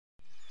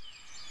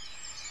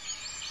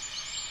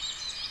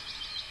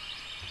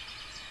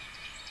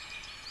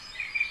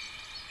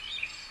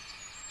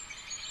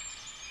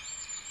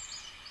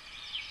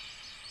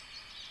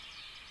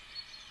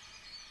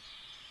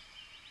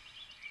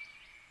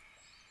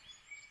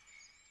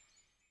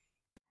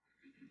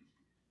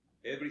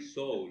Every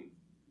soul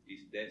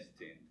is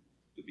destined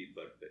to be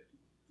perfect.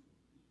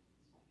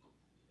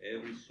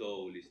 Every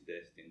soul is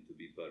destined to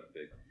be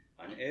perfect.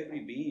 And every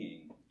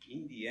being,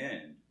 in the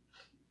end,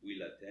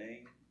 will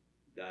attain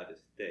that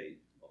state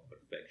of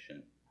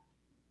perfection.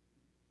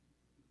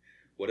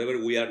 Whatever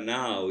we are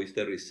now is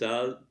the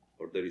result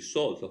or the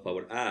result of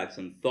our acts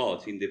and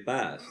thoughts in the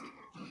past,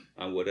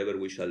 and whatever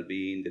we shall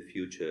be in the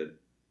future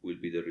will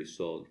be the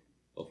result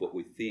of what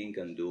we think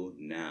and do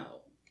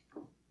now.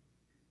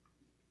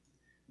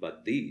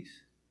 But this,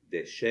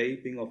 the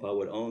shaping of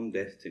our own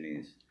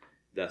destinies,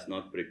 does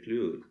not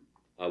preclude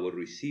our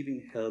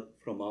receiving help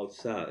from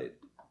outside.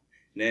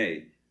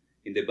 Nay,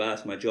 in the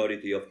vast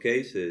majority of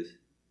cases,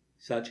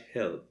 such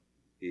help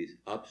is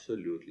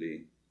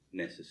absolutely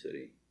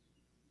necessary.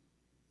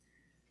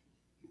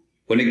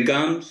 When it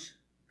comes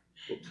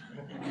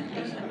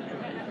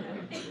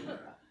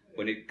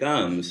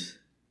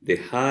the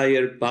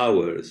higher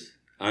powers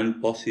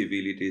and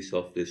possibilities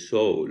of the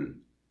soul,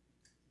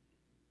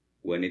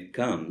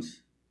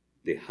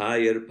 the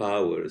higher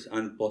powers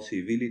and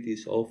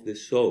possibilities of the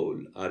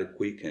soul are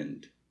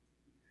quickened.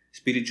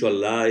 Spiritual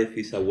life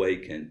is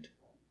awakened.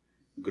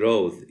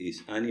 Growth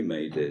is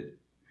animated,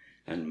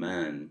 and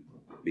man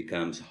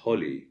becomes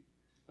holy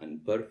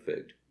and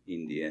perfect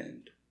in the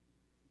end.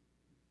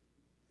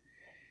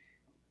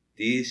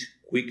 This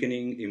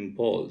quickening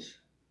impulse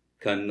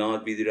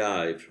cannot be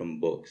derived from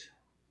books.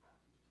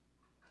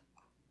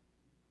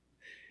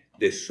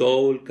 The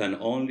soul can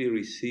only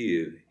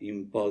receive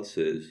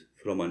impulses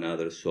from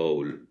another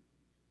soul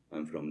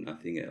and from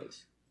nothing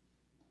else.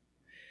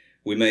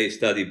 We may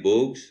study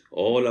books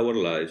all our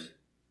lives.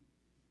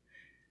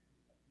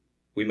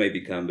 We may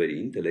become very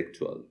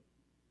intellectual.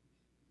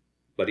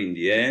 But in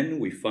the end,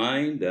 we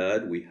find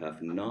that we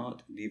have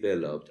not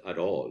developed at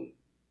all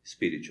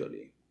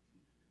spiritually.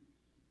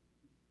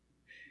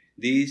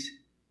 This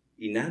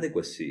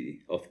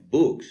inadequacy of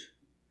books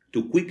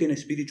to quicken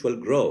spiritual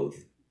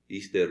growth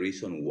is the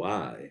reason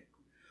why,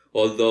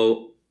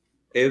 although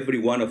every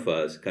one of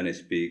us can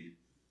speak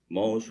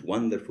most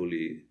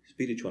wonderfully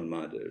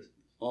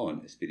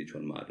on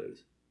spiritual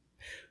matters,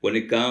 when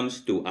it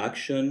comes to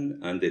action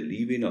and the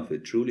living of a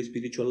truly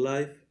spiritual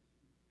life,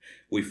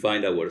 we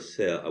find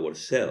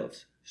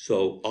ourselves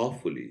so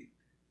awfully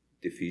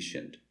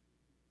deficient.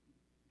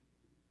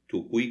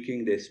 To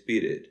quicken the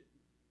spirit,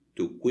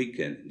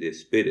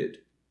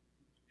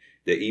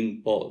 the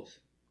impulse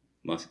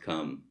must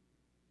come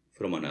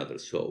from another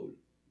soul.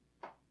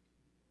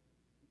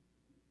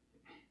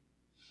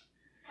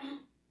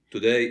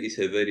 Today is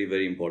a very,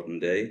 very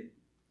important day,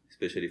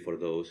 especially for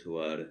those who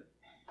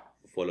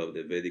follow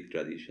the Vedic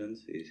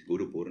traditions. It's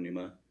Guru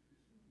Purnima.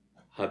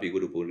 Happy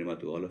Guru Purnima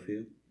to all of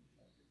you.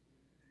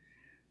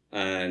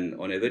 And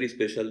on a very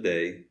special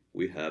day,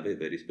 we have a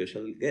very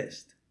special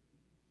guest.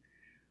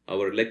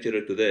 Our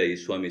lecturer today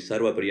is Swami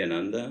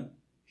Sarvapriyananda.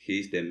 He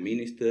is the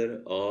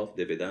minister of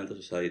the Vedanta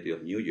Society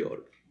of New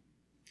York.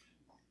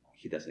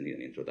 He doesn't need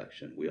an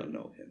introduction. We all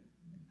know him.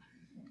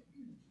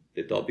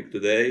 The topic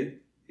today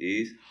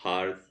is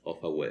Heart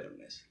of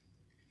Awareness.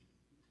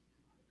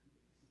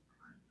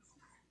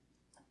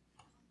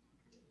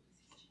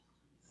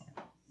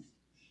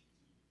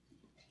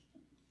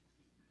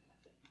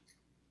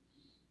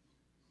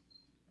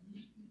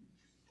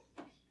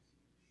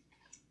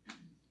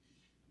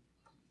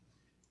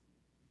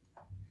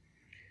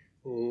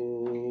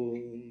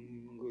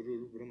 Om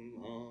Guru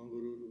Brahma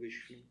Guru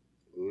Vishnu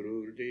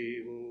Guru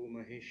Devo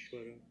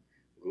Maheshwara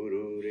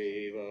Guru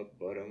Reva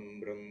Param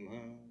Brahma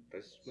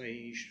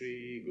Tasmai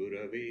Shri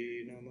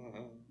Gurave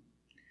Namaha.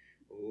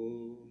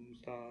 Om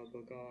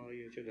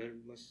Stapakaya Cha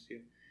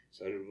Dharmasya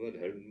Sarva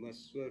Dharma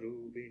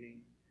Swarupini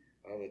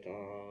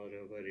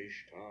Avatara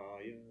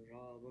Varishtaya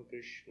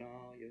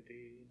Ramakrishnaya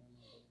Te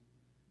Namaha.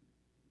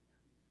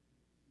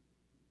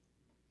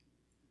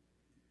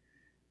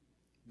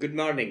 Good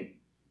morning.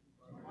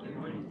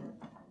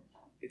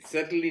 It's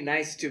certainly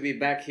nice to be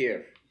back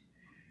here.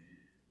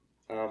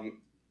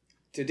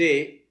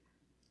 Today,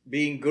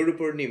 being Guru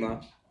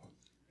Purnima,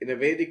 in the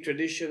Vedic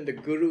tradition, the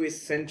Guru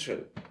is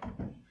central.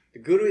 The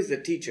Guru is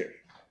the teacher.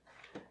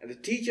 And the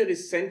teacher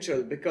is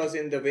central because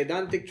in the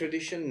Vedantic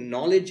tradition,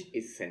 knowledge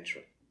is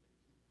central.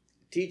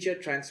 The teacher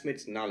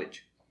transmits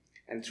knowledge.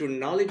 And through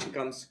knowledge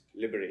comes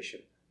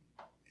liberation.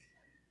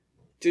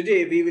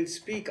 Today, we will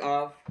speak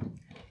of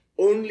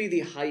only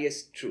the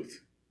highest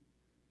truth.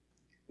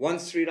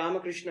 Once Sri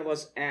Ramakrishna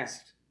was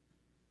asked,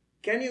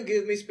 "Can you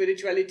give me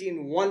spirituality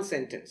in one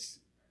sentence?"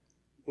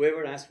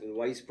 Whoever asked was a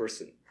wise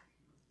person.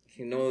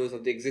 He knows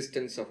of the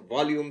existence of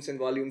volumes and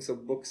volumes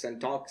of books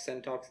and talks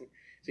and talks. So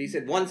he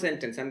said, "One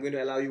sentence, I'm going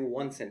to allow you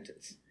one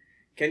sentence.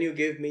 Can you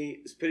give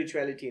me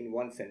spirituality in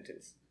one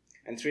sentence?"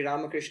 And Sri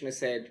Ramakrishna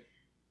said,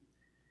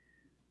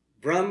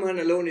 "Brahman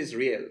alone is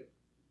real.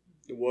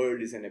 The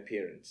world is an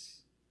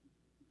appearance.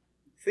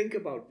 Think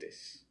about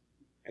this."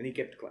 And he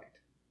kept quiet.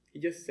 He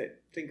just said,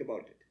 "Think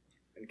about it,"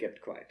 and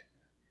kept quiet.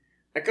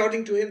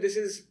 According to him, this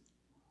is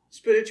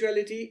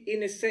spirituality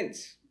in a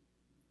sense.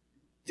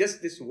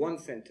 Just this one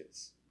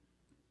sentence.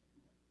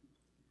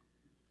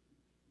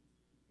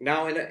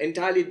 Now in an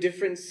entirely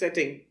different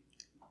setting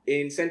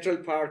in Central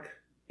Park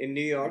in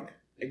New York.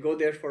 I go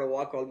there for a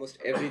walk almost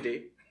every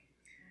day.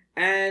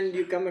 And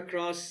you come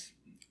across,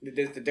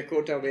 there's the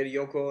Dakota where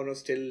Yoko Ono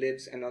still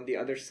lives, and on the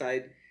other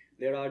side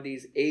there are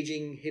these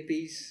aging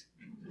hippies,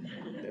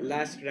 the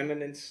last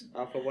remnants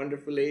of a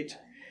wonderful age.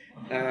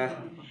 They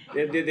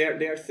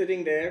are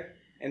sitting there,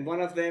 and one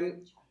of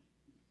them,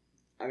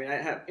 I mean, I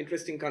have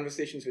interesting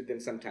conversations with them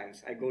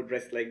sometimes. I go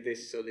dressed like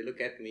this, so they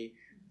look at me.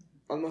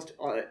 Almost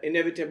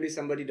inevitably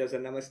somebody does a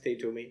namaste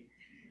to me.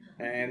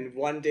 And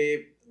one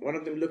day, one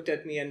of them looked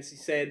at me and she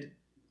said,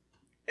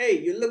 "Hey,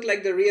 you look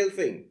like the real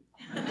thing."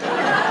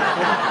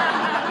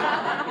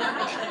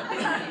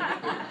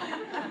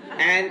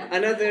 And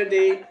another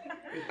day,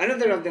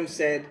 another of them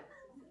said,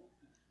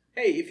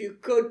 "Hey, if you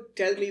could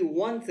tell me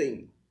one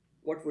thing,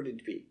 what would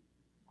it be?"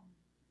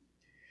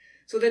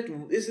 So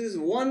that this is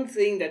one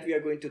thing that we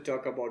are going to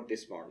talk about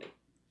this morning.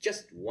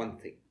 Just one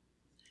thing.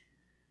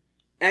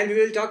 And we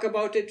will talk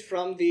about it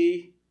from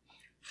the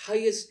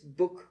highest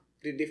book,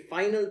 the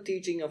final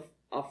teaching of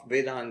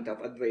Vedanta, of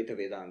Advaita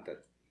Vedanta.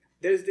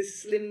 There is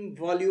this slim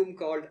volume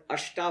called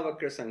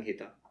Ashtavakra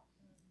Samhita.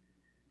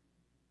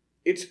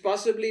 It's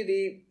possibly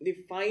the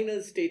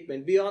final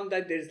statement. Beyond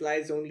that, there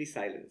lies only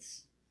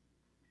silence.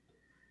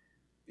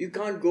 You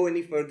can't go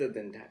any further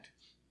than that.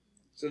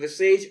 So the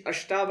sage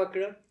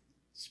Ashtavakra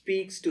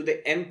speaks to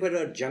the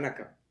Emperor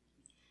Janaka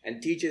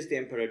and teaches the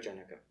Emperor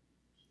Janaka.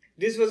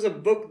 This was a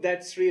book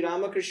that Sri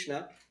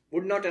Ramakrishna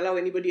would not allow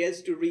anybody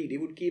else to read. He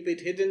would keep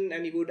it hidden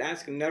and he would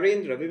ask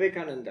Narendra,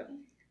 Vivekananda.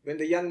 When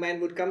the young man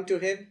would come to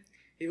him,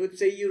 he would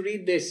say, "You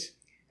read this."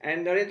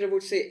 And Narendra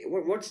would say,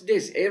 "What's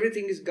this?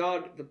 Everything is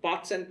God. The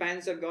pots and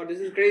pans are God.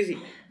 This is crazy."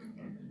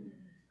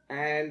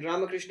 And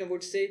Ramakrishna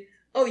would say,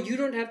 "Oh, you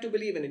don't have to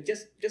believe in it.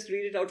 Just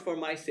read it out for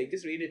my sake.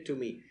 Just read it to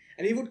me."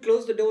 And he would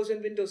close the doors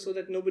and windows so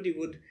that nobody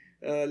would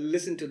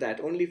listen to that,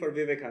 only for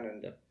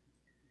Vivekananda.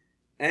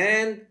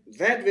 And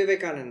that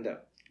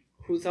Vivekananda,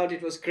 who thought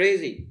it was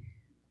crazy,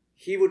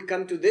 he would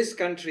come to this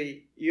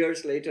country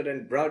years later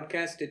and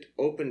broadcast it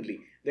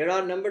openly. There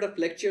are a number of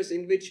lectures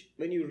in which,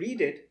 when you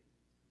read it,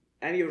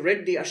 and you've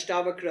read the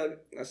Ashtavakra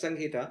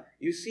Samhita,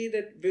 you see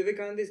that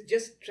Vivekananda is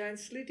just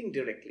translating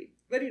directly.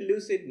 Very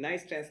lucid,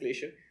 nice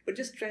translation, but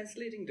just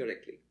translating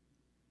directly.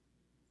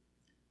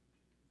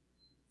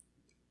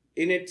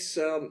 In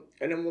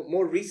a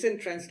more recent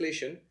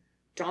translation,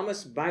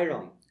 Thomas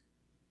Byrom,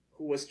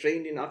 who was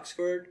trained in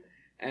Oxford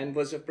and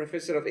was a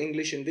professor of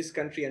English in this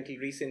country until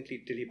recently,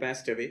 till he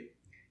passed away.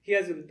 He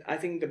has, I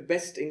think, the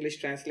best English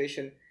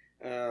translation,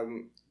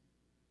 and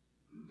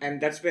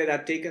that's where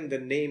I've taken the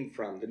name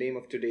from, the name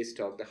of today's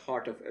talk, The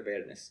Heart of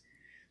Awareness.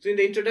 So in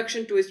the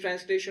introduction to his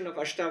translation of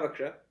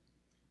Ashtavakra,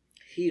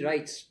 he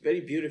writes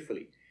very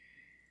beautifully.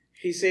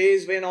 He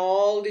says, "When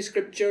all the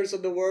scriptures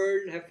of the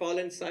world have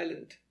fallen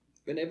silent,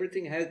 when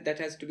everything that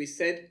has to be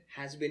said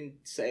has been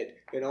said,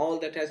 when all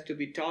that has to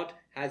be taught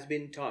has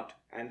been taught,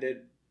 and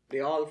they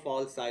all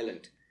fall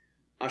silent,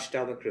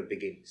 Ashtavakra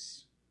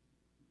begins."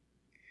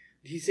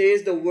 He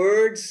says the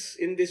words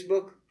in this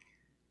book,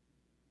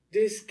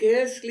 they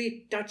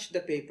scarcely touch the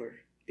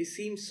paper. They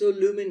seem so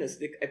luminous.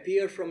 They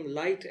appear from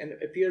light and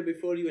appear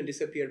before you and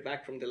disappear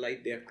back from the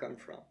light they have come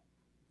from.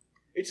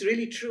 It's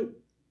really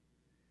true.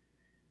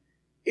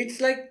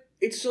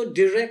 It's so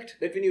direct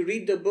that when you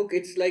read the book,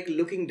 it's like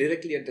looking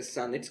directly at the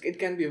sun. It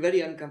can be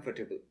very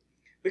uncomfortable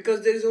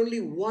because there is only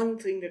one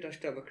thing that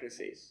Ashtavakra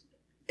says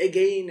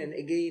again and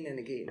again and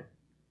again.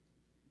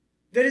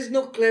 There is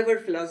no clever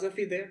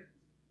philosophy there,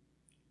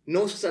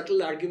 no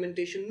subtle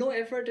argumentation, no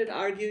effort at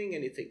arguing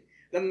anything.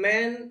 The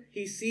man,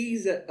 he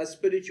sees a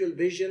spiritual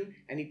vision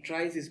and he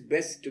tries his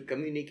best to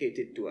communicate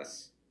it to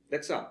us.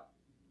 That's all.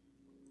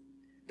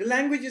 The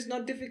language is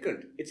not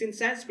difficult. It's in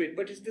Sanskrit,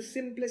 but it's the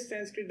simplest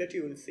Sanskrit that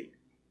you will see.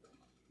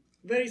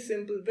 Very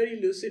simple, very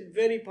lucid,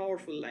 very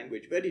powerful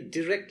language, very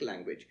direct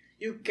language.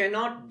 You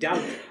cannot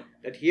doubt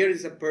that here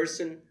is a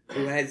person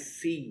who has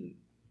seen,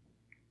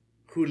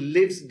 who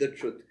lives the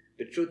truth.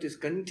 The truth is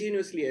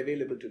continuously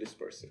available to this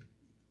person.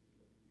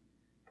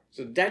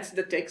 So that's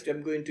the text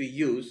I'm going to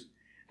use,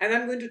 and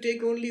I'm going to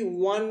take only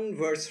one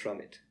verse from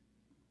it.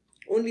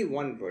 Only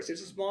one verse.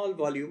 It's a small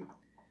volume.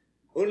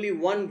 Only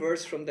one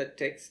verse from that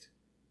text,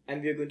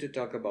 and we're going to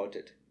talk about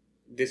it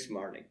this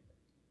morning.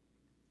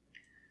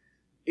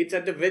 It's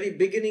at the very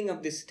beginning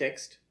of this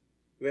text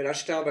where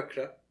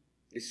Ashtavakra,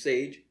 the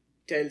sage,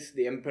 tells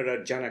the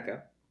Emperor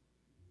Janaka.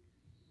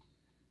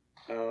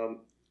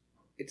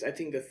 It's, I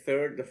think,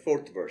 the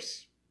fourth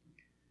verse.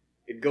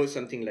 It goes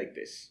something like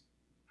this.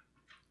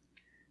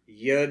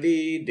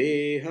 Yadi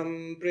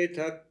deham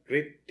prithak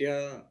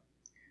kritya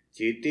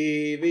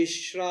chiti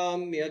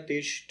vishramya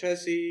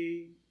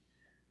tishtasi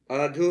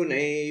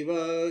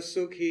adhunaiva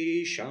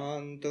sukhi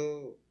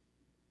shanto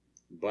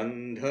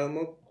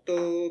bandhamukta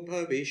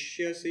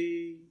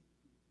bhavishyasi.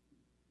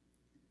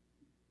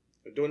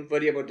 Don't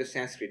worry about the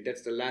Sanskrit.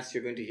 That's the last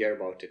you're going to hear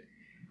about it.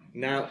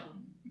 Now,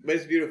 but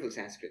it's beautiful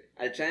Sanskrit.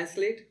 I'll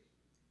translate,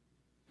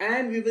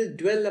 and we will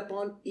dwell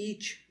upon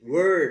each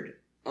word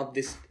of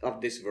this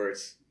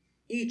verse.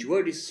 Each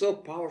word is so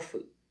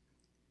powerful.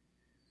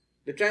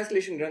 The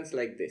translation runs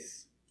like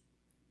this.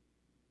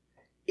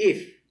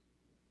 If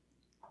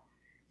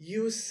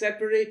you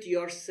separate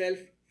yourself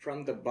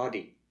from the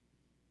body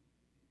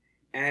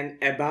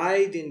and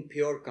abide in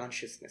pure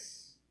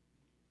consciousness,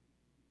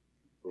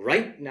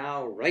 right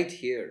now, right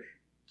here,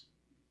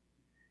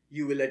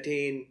 you will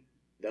attain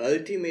the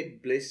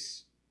ultimate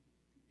bliss,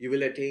 you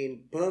will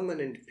attain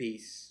permanent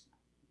peace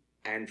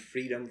and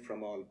freedom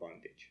from all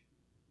bondage.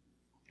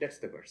 That's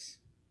the verse.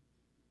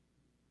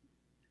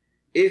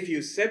 If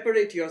you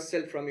separate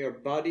yourself from your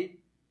body,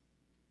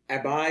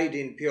 abide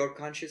in pure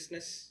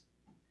consciousness,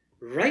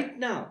 right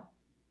now,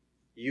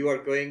 you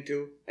are going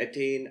to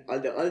attain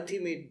the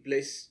ultimate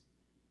bliss,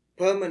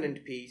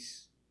 permanent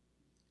peace,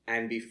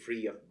 and be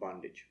free of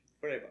bondage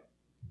forever.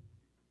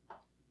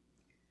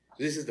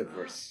 This is the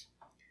verse.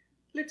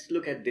 Let's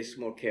look at this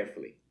more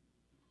carefully.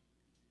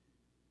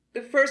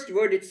 The first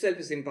word itself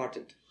is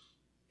important.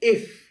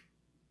 If.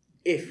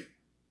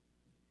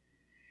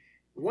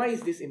 Why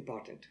is this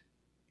important?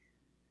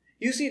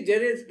 You see,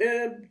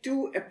 there are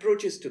two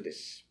approaches to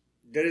this.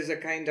 There is a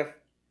kind of,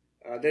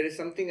 there is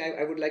something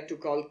I would like to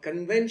call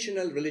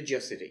conventional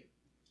religiosity.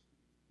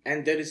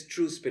 And there is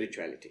true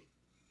spirituality.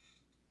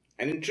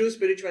 And in true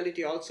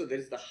spirituality also, there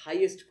is the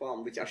highest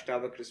form which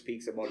Ashtavakra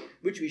speaks about,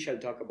 which we shall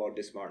talk about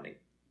this morning.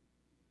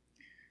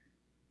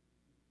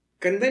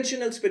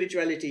 Conventional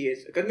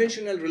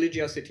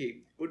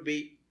religiosity would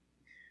be,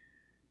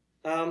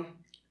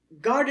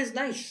 God is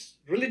nice,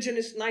 religion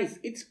is nice,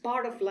 it's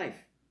part of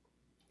life.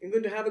 You're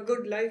going to have a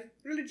good life,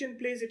 religion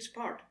plays its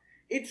part.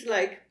 It's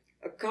like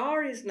a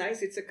car is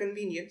nice, it's a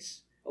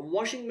convenience. A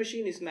washing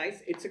machine is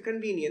nice, it's a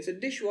convenience. A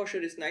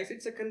dishwasher is nice,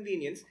 it's a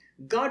convenience.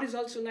 God is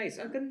also nice,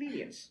 a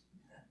convenience.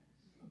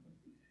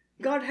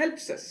 God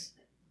helps us.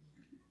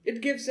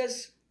 It gives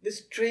us the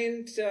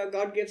strength,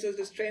 God gives us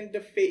the strength,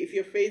 the faith. If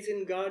you have faith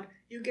in God,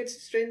 you get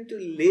strength to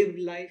live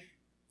life.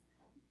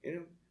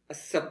 A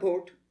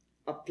support,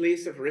 a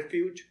place of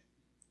refuge.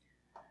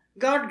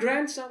 God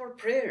grants our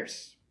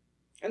prayers.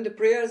 And the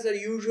prayers are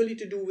usually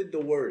to do with the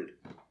world.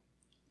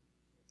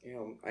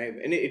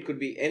 It could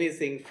be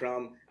anything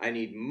from, I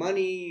need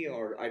money,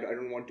 or I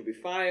don't want to be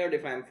fired.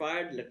 If I'm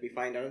fired, let me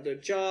find another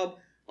job,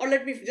 or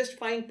let me just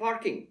find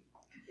parking.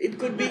 It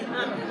could be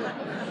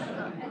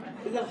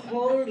the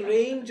whole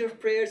range of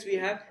prayers we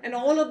have, and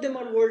all of them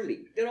are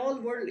worldly. They're all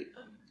worldly.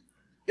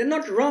 They're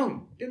not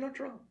wrong. They're not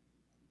wrong.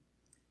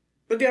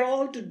 But they're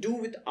all to do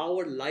with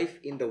our life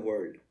in the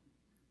world.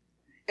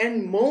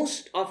 And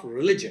most of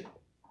religion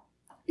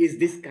is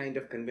this kind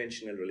of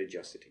conventional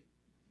religiosity.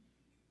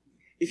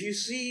 If you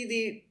see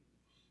the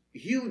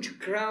huge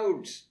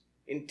crowds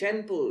in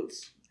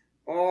temples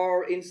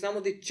or in some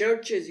of the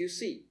churches you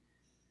see,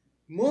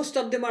 most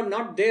of them are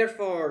not there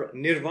for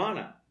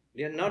nirvana.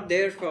 They are not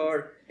there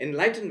for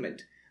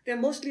enlightenment. They are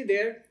mostly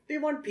there. They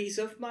want peace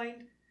of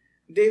mind.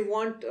 They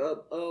want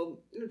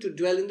to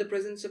dwell in the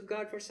presence of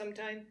God for some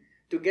time,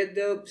 to get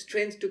the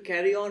strength to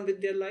carry on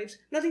with their lives.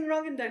 Nothing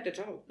wrong in that at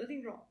all.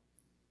 Nothing wrong.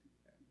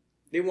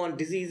 They want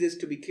diseases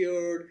to be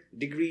cured,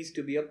 degrees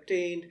to be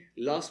obtained,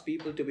 lost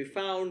people to be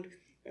found,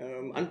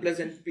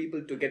 unpleasant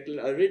people to get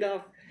rid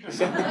of.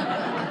 So,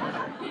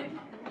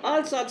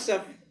 all sorts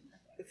of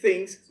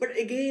things, but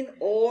again,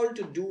 all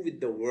to do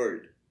with the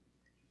world.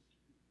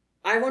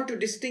 I want to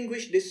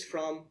distinguish this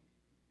from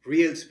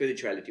real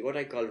spirituality, what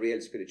I call real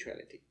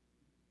spirituality.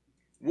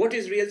 What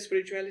is real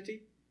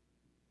spirituality?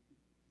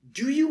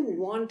 Do you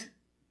want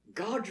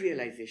God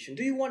realization?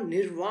 Do you want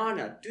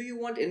nirvana? Do you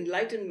want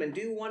enlightenment?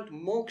 Do you want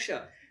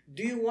moksha?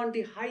 Do you want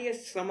the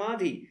highest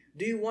samadhi?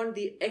 Do you want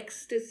the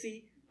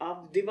ecstasy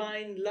of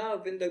divine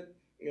love in the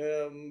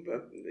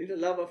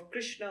love of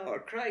Krishna or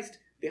Christ?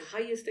 The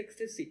highest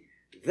ecstasy.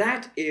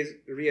 That is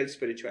real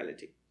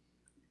spirituality.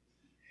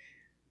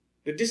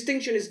 The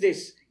distinction is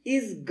this.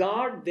 Is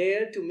God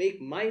there to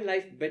make my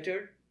life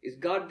better? Is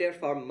God there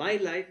for my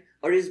life?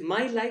 Or is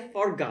my life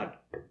for God?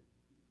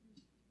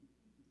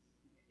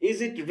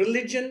 Is it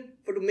religion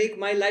to make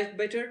my life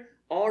better?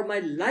 Or my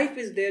life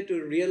is there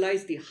to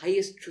realize the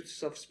highest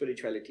truths of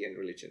spirituality and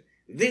religion?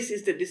 This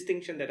is the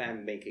distinction that I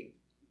am making.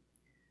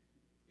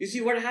 You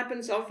see, what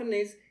happens often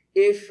is,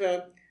 if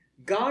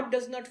God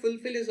does not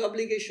fulfill his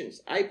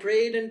obligations, I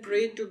prayed and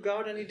prayed to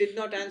God and he did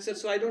not answer,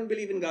 so I don't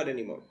believe in God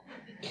anymore.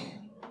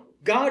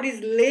 God is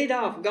laid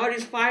off, God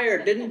is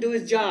fired, didn't do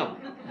his job.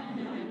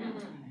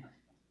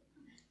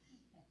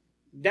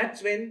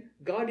 That's when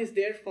God is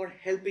there for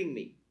helping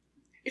me.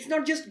 It's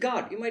not just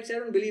God. You might say, I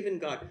don't believe in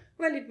God.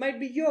 Well, it might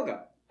be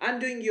yoga. I'm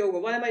doing yoga.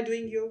 Why am I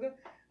doing yoga?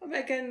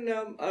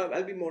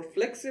 I'll be more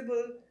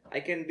flexible.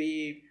 I can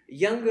be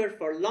younger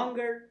for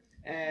longer.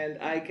 And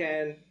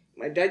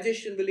my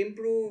digestion will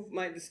improve.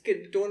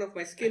 The tone of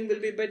my skin will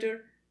be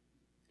better.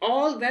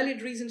 All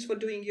valid reasons for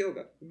doing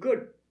yoga.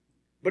 Good.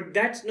 But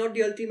that's not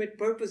the ultimate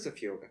purpose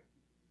of yoga.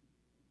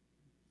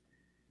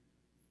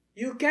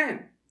 You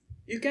can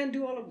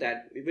do all of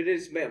that.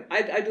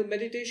 I do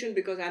meditation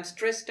because I'm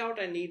stressed out.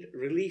 I need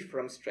relief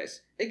from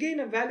stress. Again,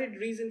 a valid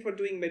reason for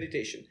doing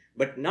meditation,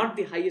 but not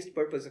the highest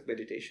purpose of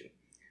meditation.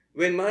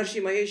 When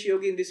Maharishi Mahesh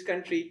Yogi in this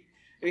country,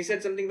 And he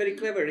said something very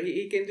clever.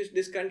 He came to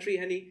this country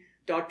and he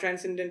taught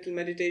transcendental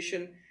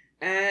meditation,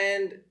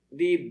 and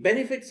the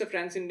benefits of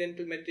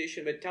transcendental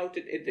meditation were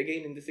touted it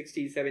again in the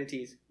 60s,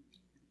 70s.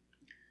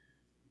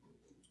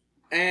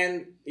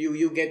 And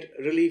you get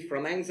relief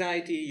from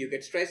anxiety, you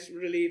get stress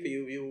relief,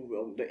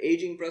 the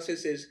aging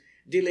process is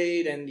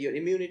delayed and your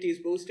immunity is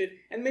boosted.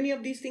 And many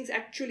of these things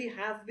actually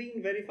have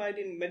been verified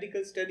in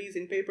medical studies,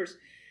 in papers.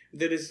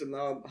 There is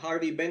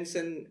Harvey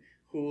Benson,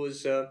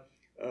 whose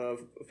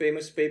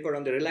famous paper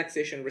on the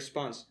relaxation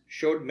response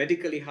showed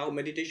medically how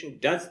meditation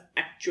does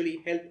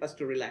actually help us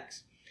to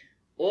relax.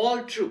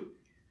 All true.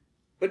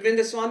 But when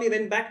the Swami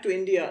went back to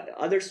India,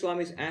 other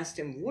Swamis asked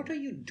him, "What are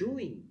you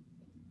doing?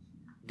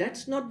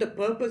 That's not the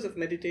purpose of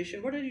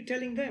meditation. What are you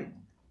telling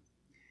them?"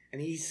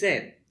 And he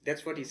said,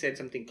 that's what he said,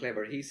 something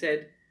clever. He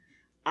said,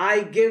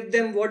 "I give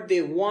them what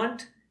they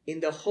want in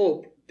the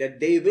hope that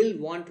they will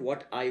want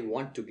what I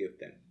want to give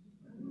them."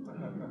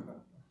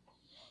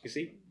 You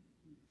see?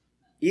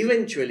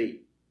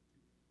 Eventually,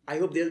 I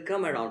hope they'll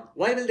come around.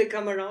 Why will they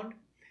come around?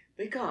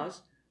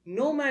 Because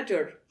no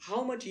matter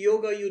how much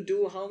yoga you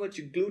do, how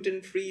much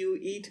gluten-free you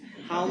eat,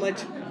 how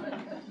much...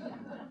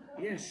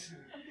 Yes.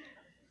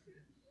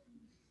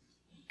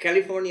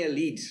 California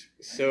leads.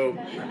 So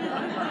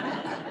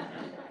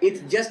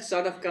it's just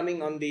sort of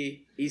coming on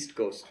the East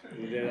Coast.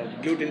 There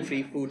are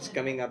gluten-free foods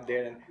coming up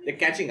there and they're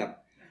catching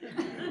up.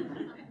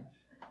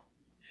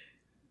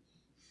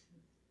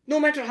 No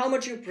matter how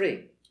much you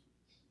pray,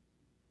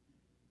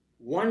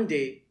 one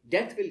day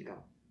death will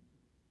come.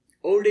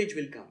 Old age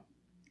will come.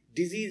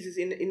 Disease is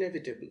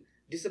inevitable.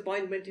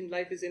 Disappointment in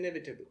life is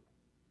inevitable.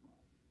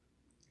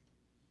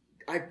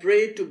 I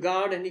prayed to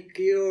God and He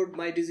cured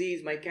my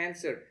disease, my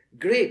cancer.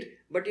 Great.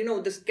 But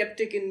the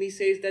skeptic in me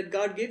says that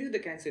God gave you the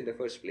cancer in the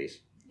first place.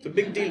 It's a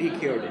big deal He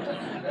cured it.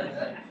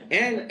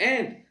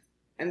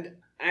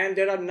 And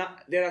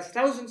there are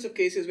thousands of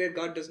cases where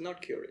God does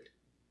not cure it.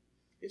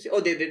 You say,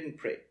 oh, they didn't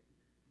pray.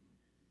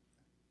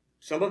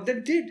 Some of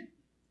them did.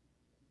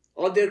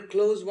 Or their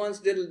close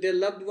ones, their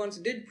loved ones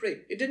did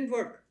pray. It didn't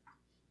work.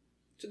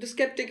 So the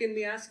skeptic in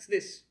me asks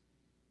this,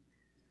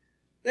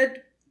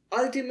 that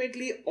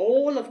ultimately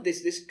all of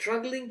this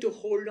struggling to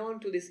hold on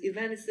to this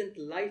evanescent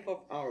life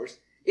of ours,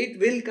 it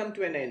will come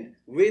to an end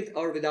with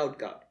or without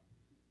God.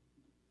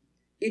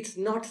 It's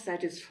not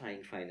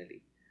satisfying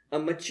finally. A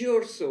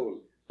mature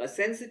soul, a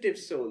sensitive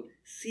soul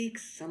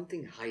seeks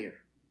something higher.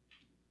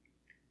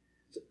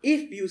 So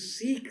if you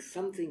seek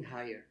something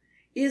higher,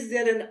 is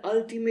there an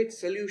ultimate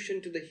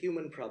solution to the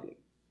human problem?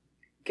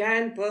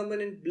 Can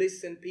permanent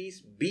bliss and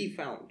peace be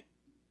found?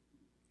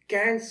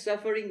 Can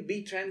suffering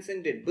be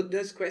transcended?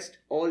 Buddha's quest,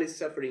 all is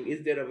suffering.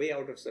 Is there a way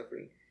out of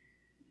suffering?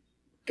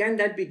 Can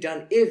that be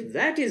done? If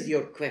that is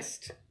your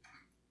quest,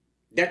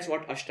 that's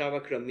what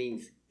Ashtavakra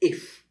means,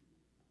 if.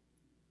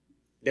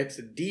 That's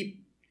a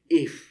deep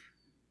if.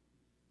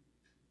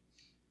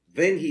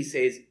 When he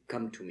says,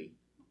 come to me,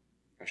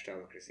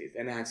 Ashtavakra says,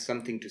 and I have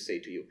something to say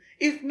to you.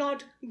 If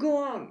not, go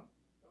on.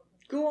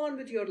 Go on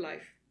with your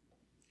life.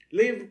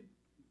 Live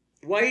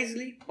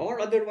wisely or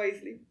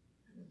otherwisely.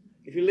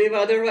 If you live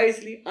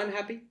otherwisely,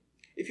 unhappy.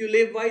 If you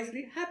live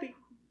wisely, happy.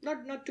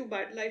 Not too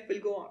bad. Life will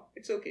go on.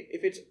 It's okay.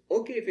 If it's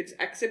okay, if it's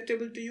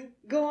acceptable to you,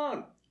 go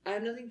on. I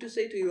have nothing to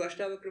say to you.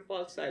 Ashtavakra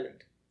falls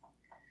silent.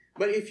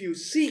 But if you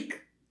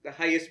seek the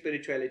highest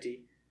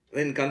spirituality,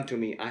 then come to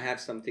me. I have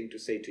something to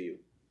say to you.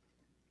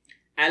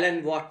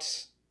 Alan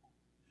Watts,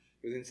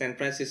 who was in San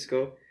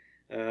Francisco,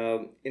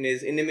 in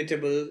his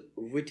inimitable,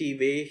 witty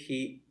way,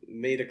 he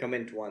made a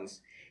comment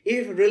once.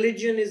 If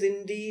religion is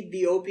indeed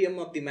the opium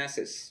of the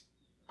masses,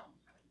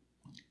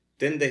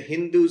 then the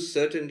Hindus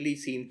certainly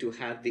seem to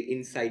have the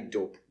inside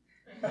dope.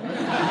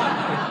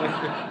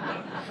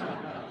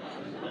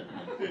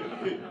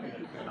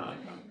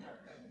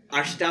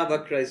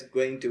 Ashtavakra is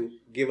going to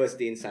give us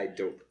the inside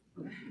dope.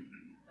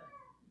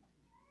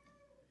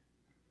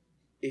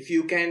 If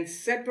you can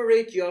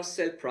separate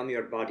yourself from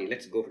your body,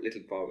 let's go a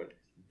little forward.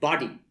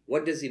 Body,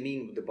 what does he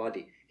mean with the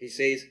body? He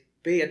says,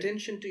 pay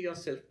attention to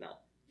yourself now.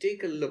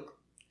 Take a look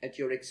at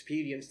your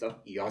experience of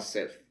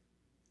yourself.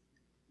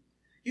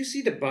 You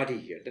see the body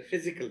here, the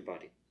physical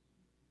body.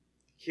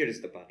 Here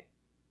is the body.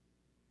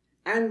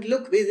 And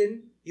look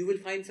within, you will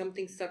find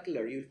something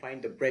subtler. You will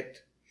find the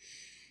breath.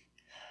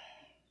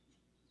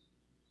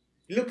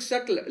 Look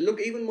subtler,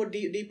 look even more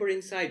deeper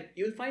inside.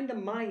 You will find the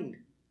mind,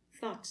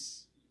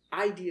 thoughts,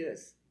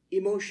 ideas,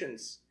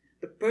 emotions,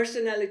 the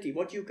personality,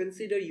 what you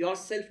consider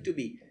yourself to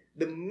be,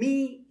 the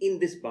me in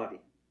this body.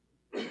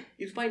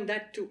 You'll find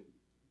that too.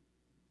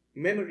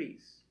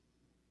 Memories.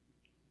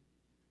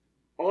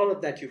 All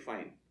of that you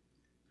find.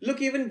 Look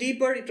even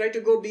deeper, you try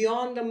to go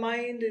beyond the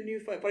mind, and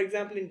you find, for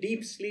example, in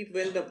deep sleep,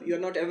 when you're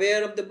not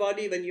aware of the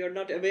body, when you're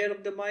not aware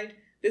of the mind,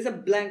 there's a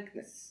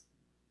blankness.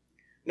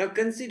 Now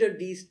consider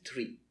these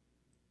three.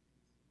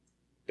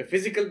 The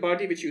physical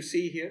body, which you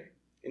see here,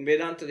 in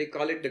Vedanta they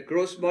call it the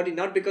gross body,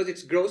 not because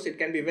it's gross, it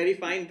can be very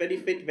fine, very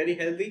fit, very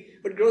healthy,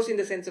 but gross in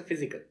the sense of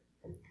physical.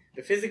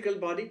 The physical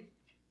body,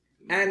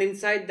 and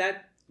inside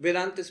that,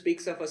 Vedanta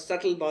speaks of a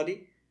subtle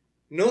body.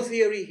 No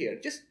theory here,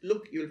 just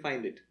look, you'll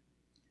find it.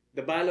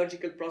 the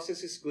biological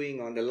processes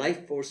going on, the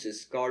life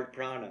forces called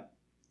prana.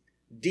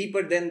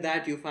 Deeper than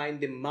that, you find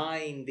the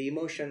mind, the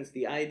emotions,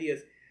 the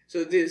ideas.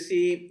 So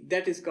see,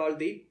 that is called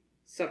the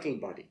subtle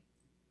body.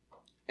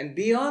 And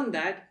beyond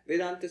that,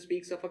 Vedanta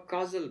speaks of a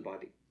causal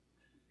body.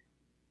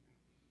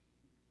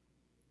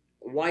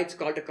 Why it's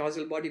called a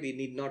causal body, we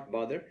need not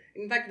bother.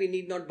 In fact, we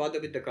need not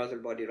bother with the causal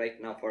body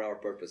right now for our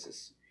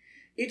purposes.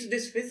 It's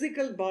this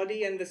physical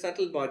body and the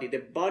subtle body, the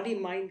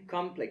body-mind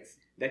complex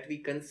that we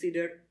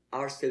consider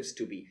ourselves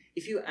to be.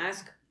 If you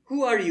ask,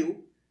 who are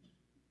you?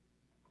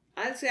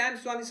 I'll say, I'm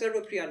Swami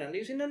Sarvapriyananda.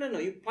 You say, no,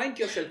 you point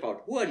yourself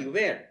out. Who are you?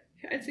 Where?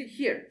 I'll say,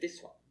 here,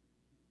 this one.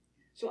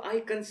 So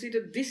I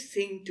consider this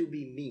thing to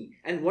be me,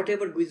 and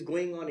whatever is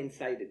going on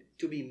inside it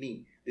to be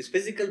me. This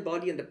physical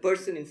body and the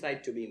person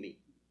inside to be me.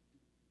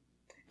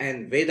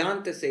 And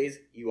Vedanta says,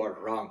 you are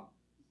wrong.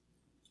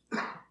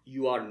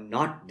 You are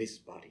not this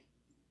body.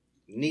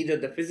 Neither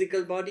the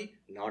physical body,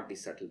 nor the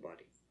subtle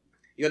body.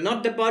 You're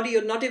not the body,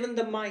 you're not even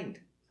the mind.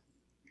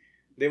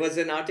 There was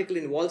an article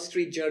in Wall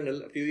Street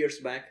Journal a few years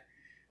back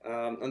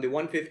on the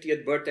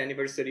 150th birth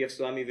anniversary of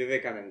Swami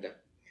Vivekananda.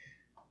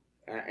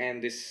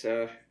 And this,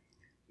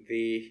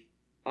 the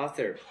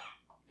author,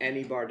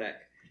 Annie Bardak,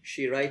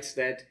 she writes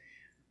that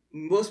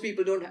most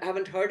people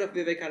haven't heard of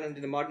Vivekananda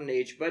in the modern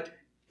age, but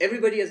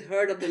everybody has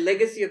heard of the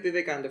legacy of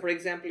Vivekananda. For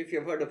example, if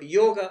you've heard of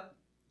yoga,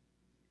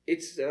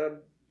 it's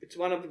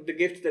one of the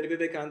gifts that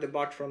Vivekananda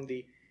bought from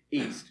the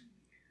East.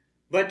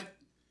 But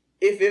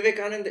if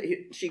Vivekananda,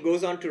 she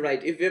goes on to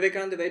write, if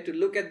Vivekananda were to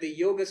look at the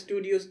yoga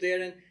studios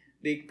there and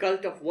the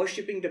cult of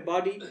worshipping the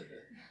body,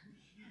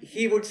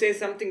 he would say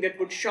something that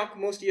would shock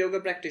most yoga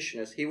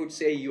practitioners. He would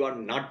say, you are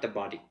not the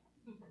body.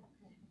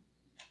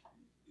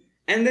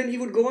 And then he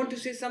would go on to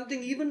say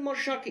something even more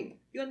shocking.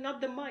 You are not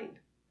the mind.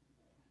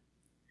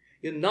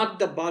 You're not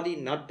the body,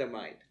 not the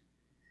mind.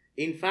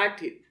 In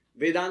fact,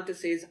 Vedanta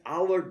says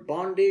our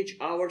bondage,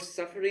 our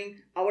suffering,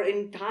 our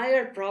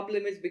entire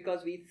problem is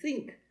because we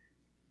think.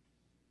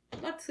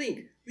 Not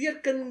think. We are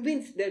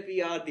convinced that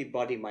we are the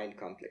body-mind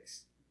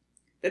complex.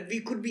 That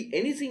we could be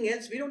anything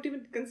else. We don't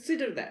even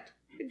consider that.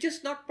 It's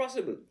just not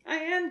possible. I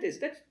am this.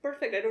 That's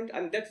perfect.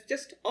 That's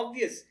just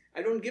obvious.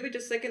 I don't give it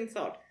a second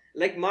thought.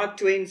 Like Mark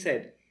Twain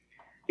said,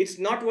 it's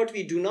not what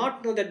we do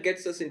not know that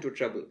gets us into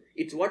trouble.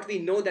 It's what we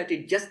know that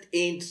it just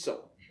ain't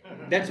so.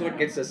 That's what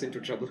gets us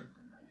into trouble.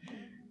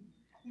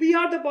 We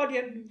are the body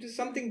and there's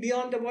something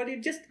beyond the body.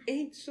 It just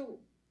ain't so.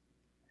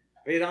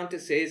 Vedanta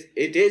says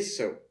it is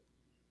so.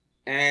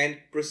 And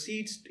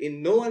proceeds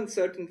in no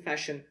uncertain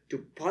fashion to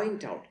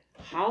point out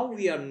how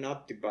we are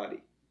not the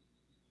body.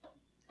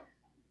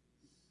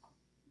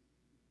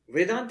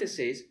 Vedanta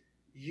says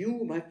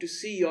you have to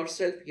see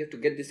yourself, you have to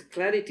get this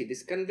clarity,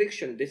 this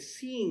conviction, this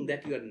seeing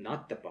that you are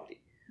not the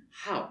body.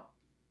 How?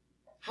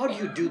 How do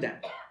you do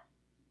that?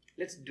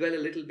 Let's dwell a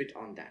little bit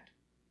on that.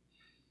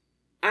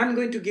 I'm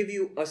going to give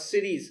you a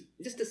series,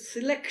 just a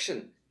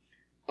selection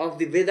of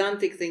the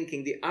Vedantic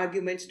thinking, the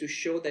arguments to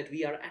show that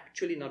we are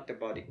actually not the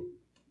body.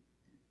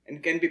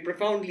 And can be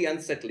profoundly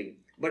unsettling.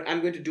 But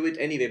I'm going to do it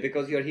anyway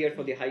because you're here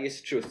for the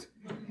highest truth.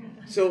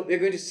 So we're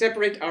going to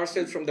separate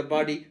ourselves from the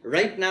body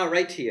right now,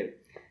 right here.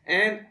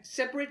 And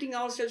separating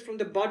ourselves from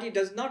the body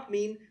does not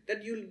mean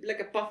that you, like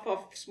a puff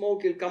of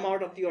smoke, you'll come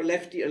out of your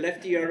left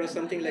ear or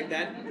something like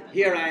that.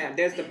 Here I am.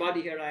 There's the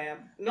body. Here I am.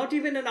 Not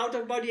even an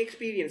out-of-body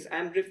experience.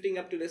 I'm drifting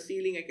up to the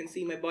ceiling. I can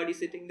see my body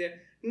sitting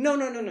there.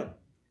 No.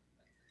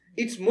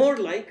 It's more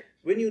like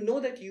when you know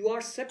that you are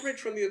separate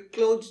from your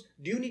clothes,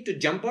 do you need to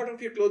jump out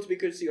of your clothes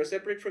because you're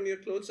separate from your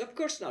clothes? Of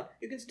course not.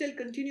 You can still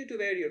continue to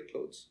wear your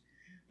clothes.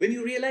 When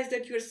you realize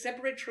that you're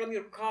separate from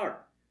your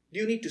car, do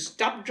you need to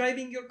stop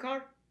driving your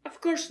car? Of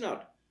course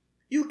not.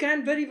 You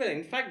can very well.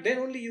 In fact, then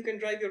only you can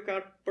drive your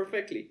car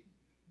perfectly.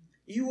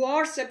 You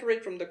are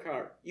separate from the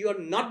car. You are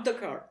not the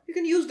car. You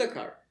can use the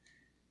car.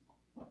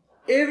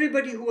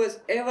 Everybody who has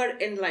ever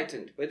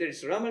enlightened, whether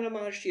it's Ramana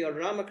Maharshi or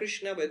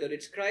Ramakrishna, whether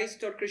it's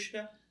Christ or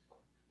Krishna,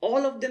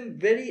 all of them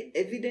very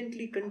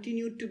evidently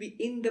continued to be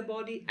in the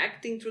body,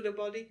 acting through the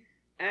body,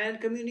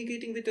 and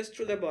communicating with us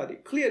through the body,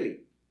 clearly.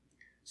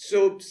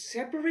 So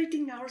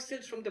separating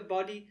ourselves from the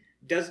body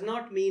does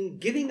not mean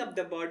giving up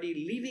the body,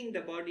 leaving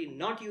the body,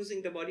 not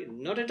using the body,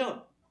 not at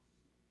all.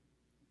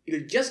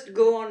 You'll just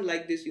go on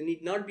like this, you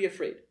need not be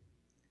afraid.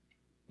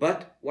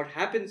 But what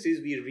happens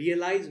is we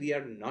realize we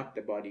are not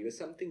the body, we're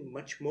something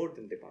much more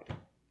than the body.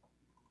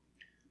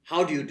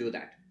 How do you do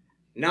that?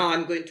 Now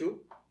I'm going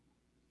to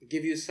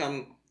give you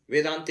some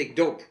Vedantic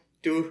dope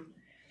to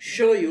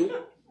show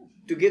you,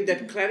 to give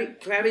that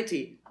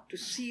clarity, to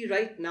see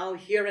right now,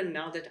 here and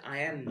now, that I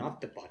am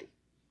not the body.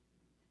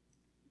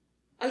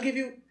 I'll give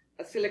you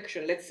a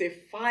selection, let's say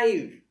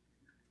 5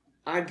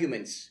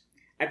 arguments.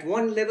 At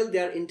one level, they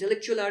are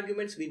intellectual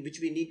arguments which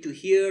we need to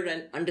hear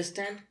and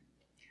understand.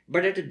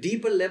 But at a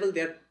deeper level,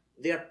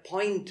 they are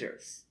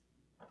pointers.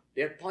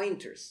 They are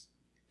pointers.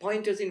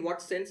 Pointers in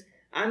what sense?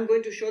 I'm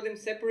going to show them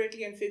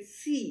separately and say,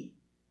 see.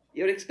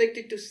 You're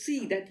expected to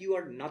see that you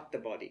are not the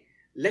body.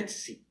 Let's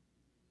see.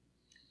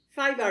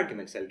 5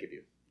 arguments I'll give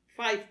you.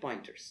 5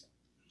 pointers.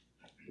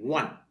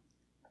 1.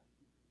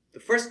 The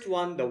first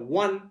one, the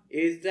one,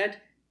 is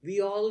that we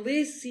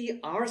always see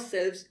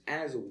ourselves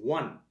as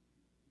one,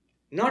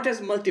 not as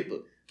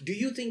multiple. Do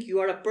you think you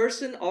are a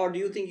person or do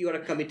you think you are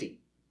a committee?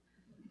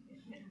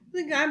 I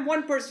think I'm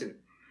one person.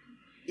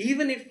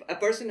 Even if a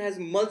person has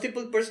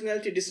multiple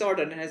personality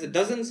disorder and has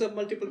dozens of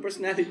multiple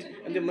personalities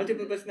and the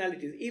multiple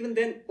personalities, even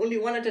then only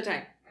one at a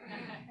time.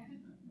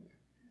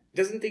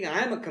 Doesn't think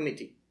I am a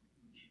committee.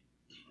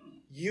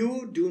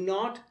 You do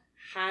not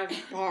have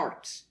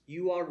parts.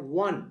 You are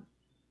one.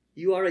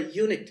 You are a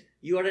unit.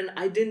 You are an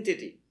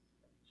identity.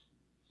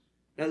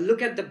 Now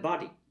look at the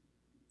body.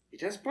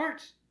 It has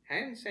parts.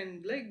 Hands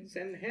and legs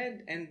and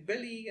head and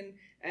belly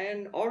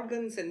and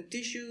organs and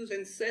tissues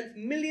and cells.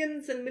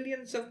 Millions and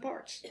millions of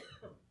parts.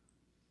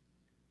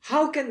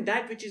 How can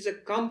that which is a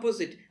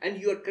composite, and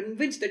you are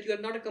convinced that you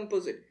are not a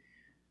composite?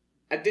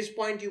 At this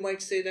point you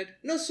might say that,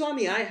 no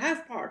Swami, I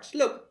have parts.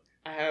 Look,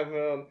 I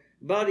have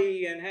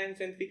body and hands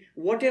and feet.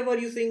 Whatever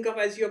you think of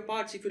as your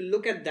parts, if you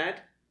look at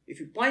that, if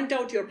you point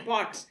out your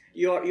parts,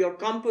 your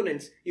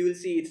components, you will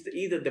see it's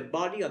either the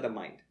body or the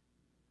mind.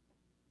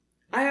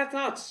 I have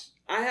thoughts.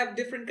 I have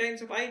different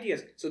kinds of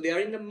ideas. So they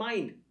are in the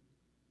mind.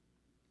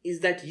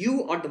 Is that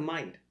you or the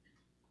mind?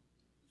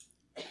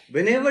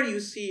 Whenever you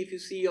see, if you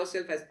see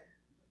yourself as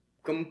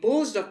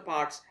composed of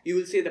parts, you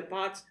will say the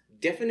parts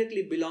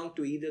definitely belong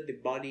to either the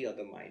body or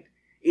the mind.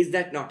 Is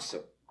that not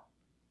so?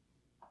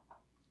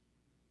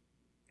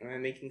 Am I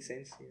making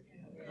sense here?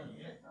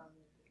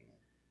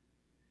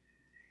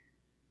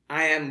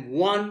 I am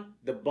one,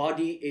 the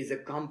body is a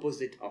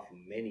composite of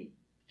many.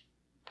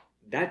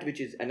 That which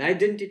is an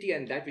identity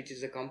and that which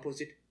is a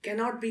composite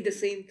cannot be the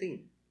same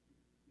thing.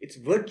 It's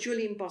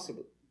virtually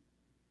impossible.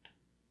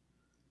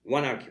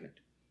 One argument.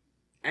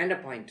 And a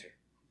pointer.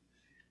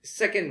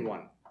 Second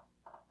one.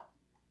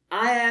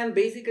 I am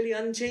basically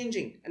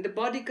unchanging and the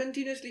body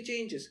continuously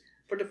changes.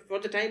 For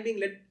the time being,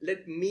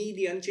 let me,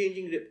 the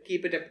unchanging,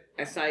 keep it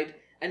aside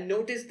and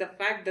notice the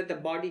fact that the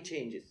body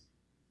changes.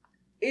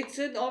 It's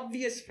an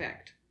obvious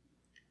fact.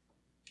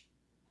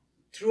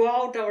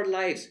 Throughout our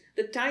lives,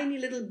 the tiny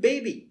little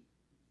baby.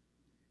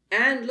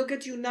 And look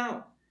at you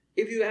now.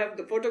 If you have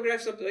the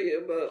photographs of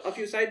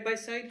you side by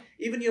side,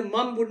 even your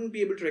mom wouldn't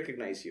be able to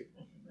recognize you.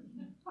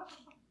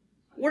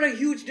 What a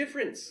huge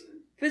difference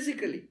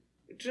physically.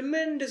 A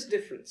tremendous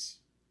difference.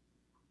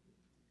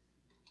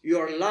 You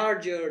are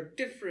larger,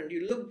 different,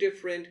 you look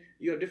different,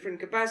 you have different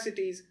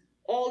capacities.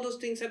 All those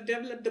things have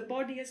developed. The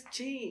body has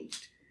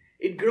changed.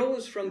 It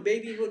grows from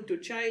babyhood to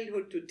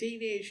childhood to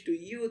teenage to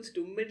youth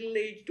to middle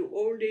age to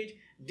old age,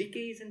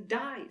 decays and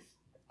dies.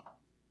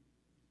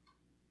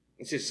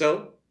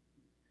 So,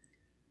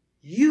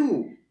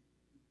 you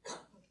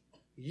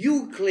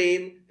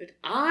claim that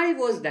I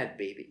was that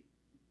baby.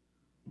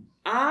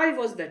 I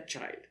was that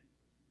child.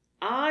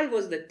 I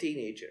was that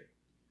teenager.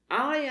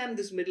 I am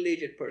this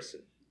middle-aged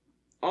person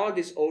or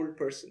this old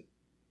person.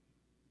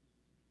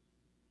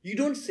 You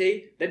don't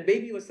say that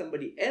baby was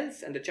somebody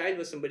else and the child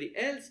was somebody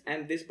else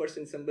and this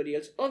person somebody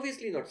else.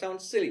 Obviously not.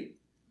 Sounds silly.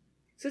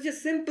 Such a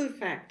simple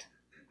fact.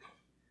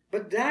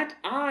 But that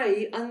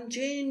I,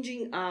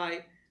 unchanging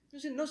I, you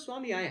say, no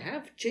Swami, I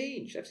have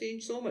changed. I've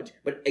changed so much.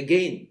 But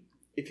again,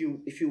 if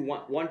you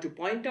want to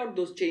point out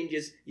those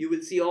changes, you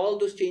will see all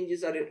those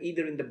changes are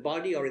either in the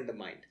body or in the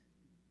mind.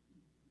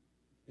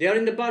 They are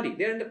in the body.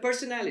 They are in the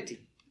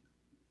personality.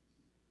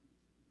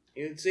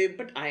 You'll say,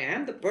 but I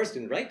am the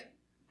person, right?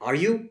 Are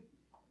you?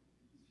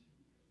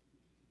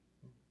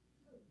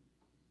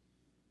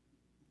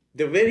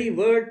 The very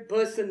word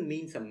person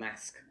means a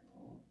mask.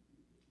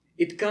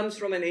 It comes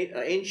from an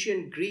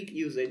ancient Greek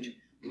usage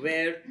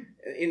where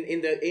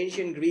in the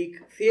ancient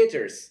Greek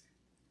theaters,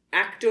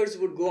 actors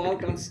would go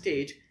out on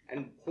stage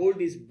and hold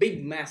these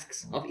big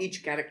masks of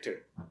each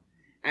character.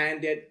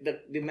 And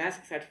the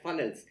masks had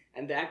funnels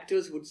and the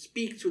actors would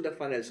speak through the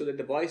funnel so that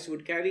the voice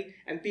would carry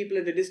and people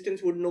at the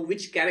distance would know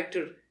which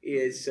character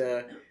is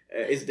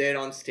there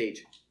on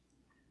stage.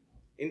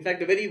 In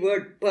fact, the very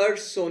word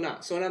persona,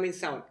 sona means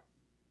sound,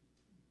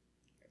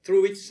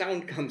 through which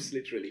sound comes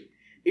literally.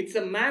 It's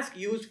a mask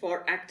used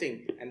for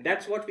acting and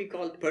that's what we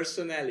call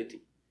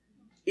personality.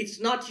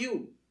 It's not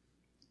you.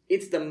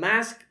 It's the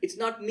mask. It's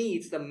not me.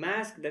 It's the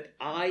mask that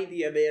I,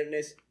 the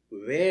awareness,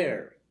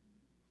 wear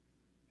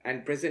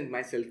and present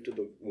myself to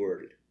the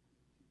world.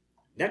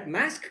 That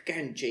mask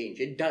can change.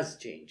 It does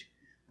change.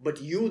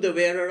 But you, the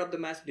wearer of the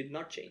mask, did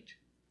not change.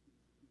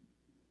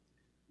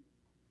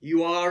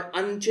 You are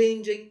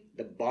unchanging.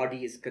 The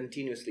body is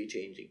continuously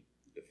changing.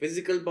 The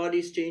physical body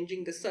is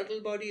changing. The subtle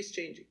body is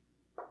changing.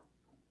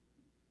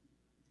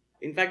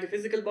 In fact, the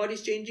physical body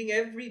is changing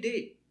every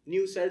day.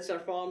 New cells are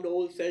formed,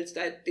 old cells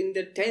that in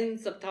the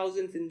tens of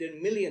thousands, in the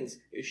millions,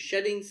 is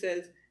shedding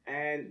cells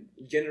and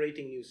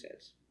generating new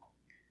cells.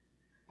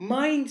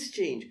 Minds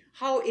change.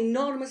 How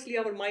enormously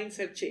our minds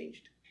have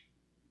changed.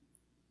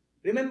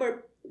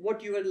 Remember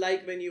what you were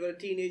like when you were a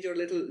teenager,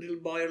 little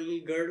boy or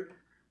little girl?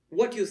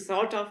 What you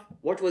thought of,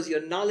 what was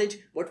your knowledge,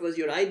 what was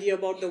your idea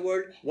about the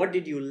world, what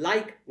did you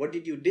like, what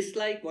did you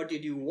dislike, what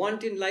did you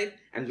want in life?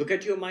 And look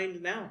at your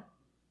mind now.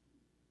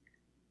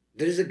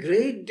 There is a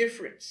great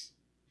difference.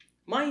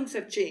 Minds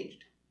have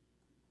changed.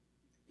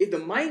 If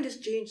the mind has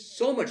changed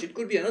so much, it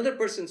could be another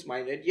person's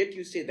mind, and yet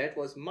you say, that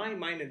was my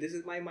mind and this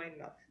is my mind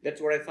now.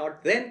 That's what I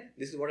thought then,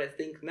 this is what I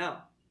think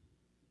now.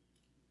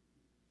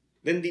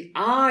 Then the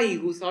I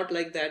who thought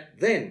like that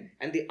then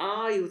and the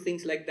I who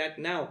thinks like that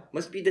now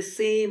must be the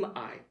same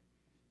I.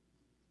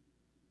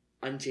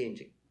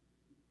 Unchanging.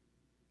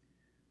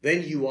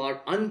 When you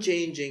are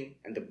unchanging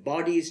and the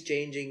body is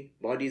changing,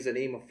 body is the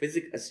name of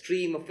a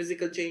stream of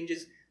physical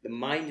changes, the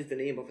mind is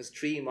the name of a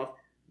stream of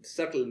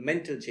subtle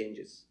mental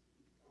changes.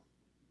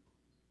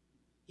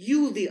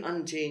 You, the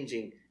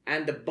unchanging,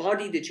 and the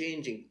body, the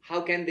changing,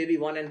 how can they be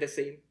one and the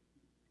same?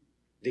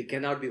 They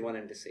cannot be one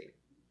and the same.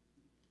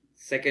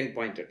 Second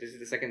pointer, this is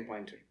the second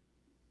pointer.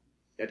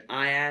 That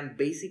I am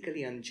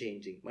basically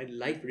unchanging. My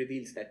life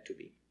reveals that to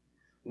me.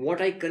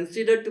 What I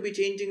consider to be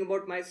changing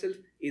about myself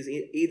is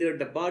either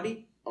the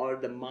body or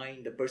the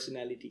mind, the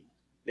personality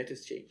that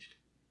has changed.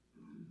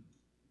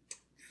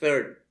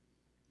 Third,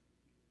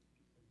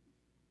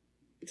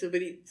 it's a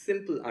very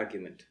simple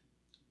argument.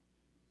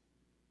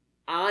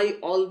 I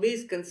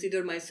always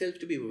consider myself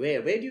to be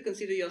where? Where do you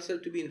consider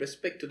yourself to be in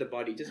respect to the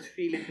body? Just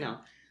feel it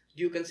now.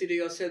 Do you consider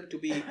yourself to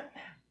be,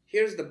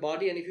 here's the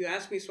body, and if you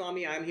ask me,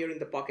 Swami, I'm here in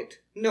the pocket.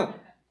 No.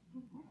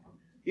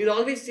 You'll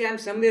always say, I'm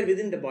somewhere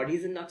within the body.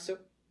 Is it not so?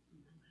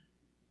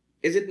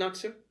 Is it not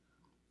so?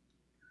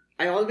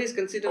 I always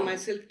consider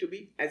myself to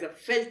be as a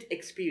felt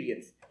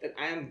experience, that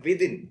I am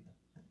within.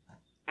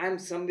 I am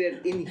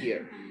somewhere in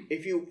here.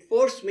 If you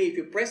force me, if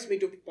you press me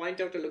to point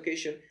out a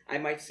location, I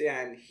might say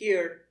I am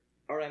here,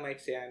 or I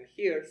might say I am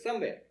here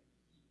somewhere.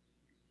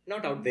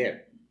 Not out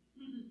there.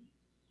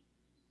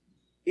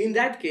 In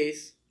that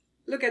case,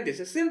 look at this,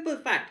 a simple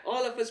fact.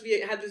 All of us, we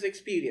have this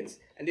experience,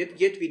 and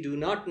yet we do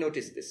not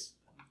notice this.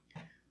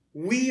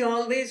 We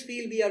always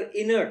feel we are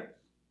inner.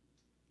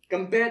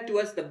 Compared to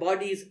us, the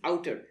body is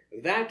outer.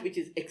 That which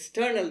is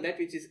external, that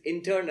which is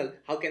internal,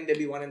 how can they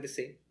be one and the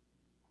same?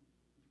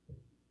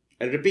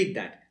 I'll repeat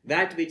that.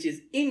 That which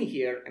is in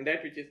here and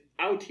that which is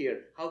out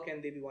here, how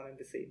can they be one and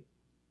the same?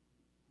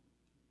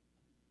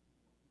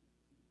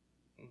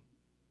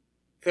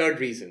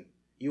 Third reason,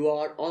 you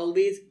are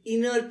always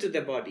inner to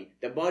the body.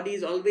 The body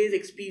is always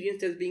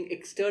experienced as being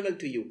external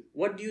to you.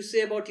 What do you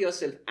say about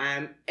yourself? I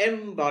am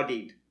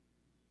embodied.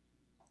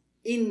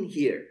 In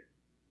here.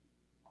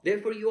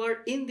 Therefore, you are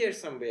in there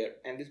somewhere,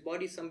 and this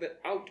body is somewhere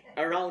out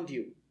around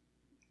you.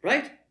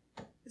 Right?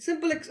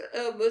 Simple,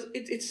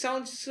 it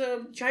sounds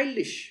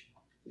childish,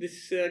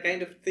 this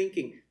kind of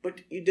thinking,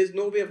 but there's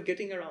no way of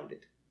getting around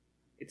it.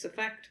 It's a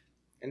fact,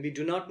 and we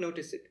do not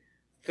notice it.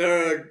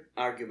 Third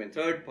argument,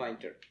 third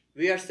pointer.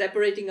 We are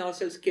separating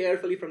ourselves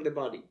carefully from the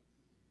body.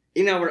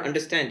 In our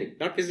understanding,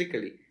 not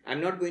physically.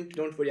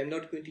 Don't worry, I'm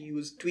not going to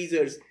use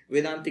tweezers,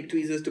 Vedantic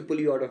tweezers to pull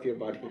you out of your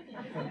body.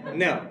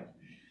 No.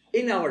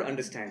 In our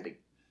understanding.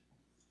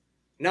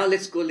 Now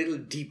let's go a little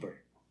deeper.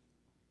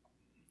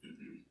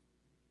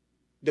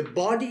 The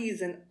body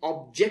is an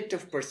object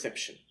of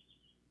perception.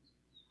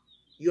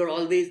 You're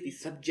always the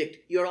subject.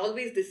 You're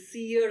always the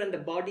seer and the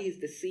body is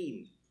the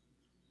seen.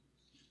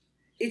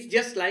 It's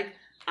just like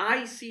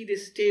I see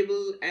this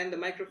table and the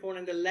microphone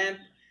and the lamp.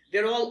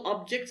 They're all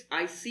objects.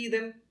 I see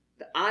them.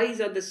 The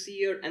eyes are the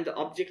seer and the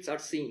objects are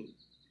seen.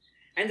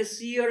 And the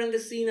seer and the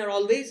seen are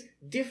always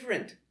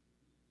different.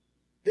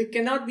 They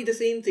cannot be the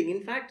same thing.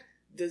 In fact,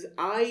 the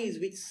eyes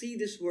which see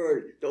this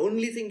world, the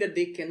only thing that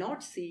they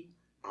cannot see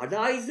are the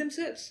eyes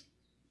themselves.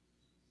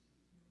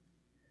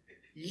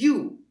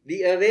 You,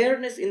 the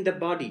awareness in the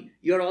body,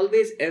 you are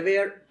always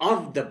aware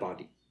of the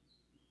body.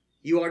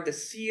 You are the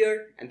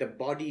seer and the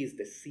body is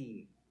the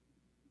seen.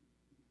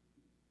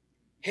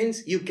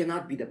 Hence, you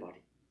cannot be the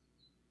body.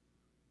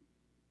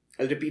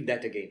 I'll repeat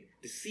that again.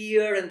 The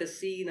seer and the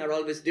seen are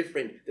always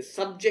different. The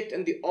subject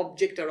and the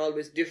object are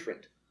always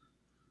different.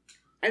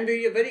 And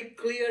we are very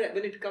clear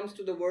when it comes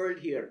to the world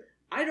here.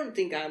 I don't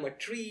think I am a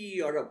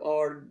tree or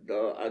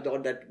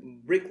that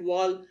brick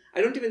wall. I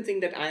don't even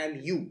think that I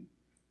am you.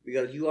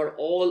 Because you are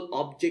all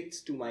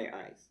objects to my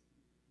eyes.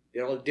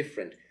 They're all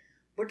different.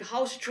 But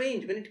how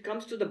strange when it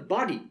comes to the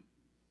body.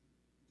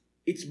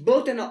 It's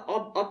both an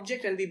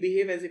object and we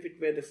behave as if it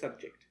were the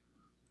subject.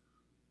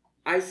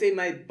 I say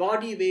my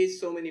body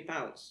weighs so many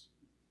pounds.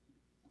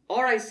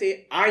 Or I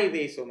say I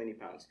weigh so many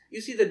pounds.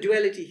 You see the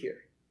duality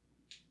here.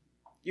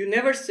 You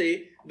never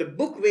say the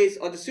book weighs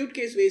or the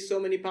suitcase weighs so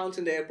many pounds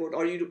in the airport,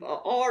 or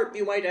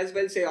you might as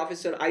well say,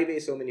 officer, I weigh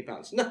so many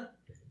pounds. No.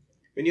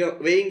 When you're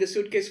weighing the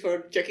suitcase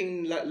for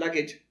checking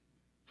luggage,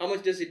 how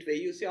much does it weigh?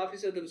 You say,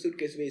 officer, the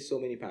suitcase weighs so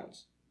many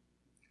pounds.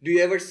 Do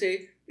you ever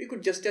say, we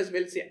could just as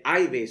well say,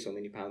 I weigh so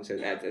many pounds,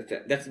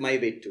 that's my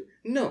weight too.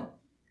 No.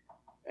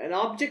 An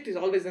object is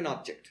always an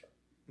object.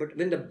 But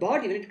when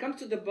it comes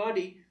to the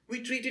body,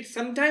 we treat it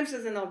sometimes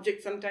as an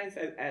object, sometimes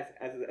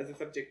as a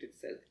subject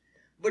itself.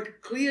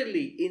 But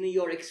clearly, in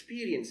your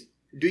experience,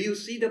 do you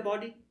see the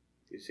body?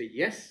 You say,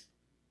 yes.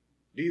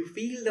 Do you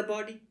feel the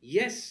body?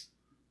 Yes.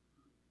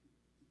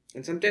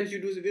 And sometimes you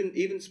do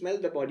even smell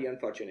the body,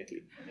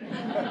 unfortunately.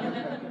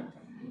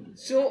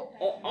 So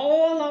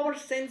all our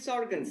sense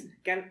organs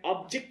can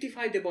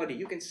objectify the body.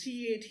 You can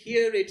see it,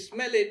 hear it,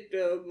 smell it,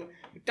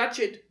 touch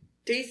it,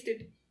 taste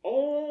it,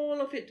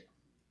 all of it.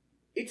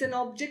 It's an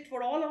object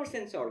for all our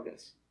sense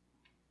organs.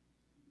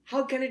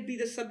 How can it be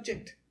the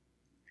subject?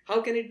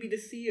 How can it be the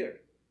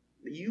seer?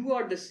 You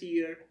are the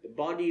seer, the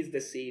body is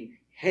the seen,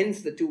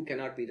 hence the two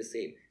cannot be the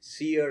same.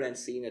 Seer and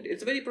seen.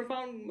 It's a very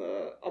profound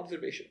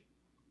observation.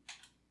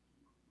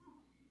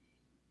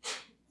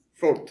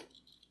 Fourth,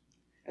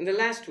 and the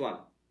last one.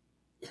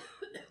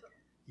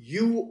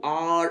 You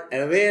are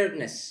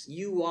awareness,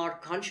 you are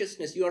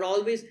consciousness, you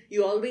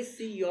always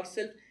see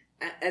yourself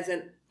as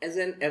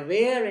an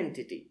aware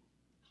entity,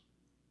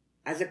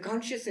 as a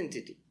conscious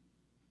entity.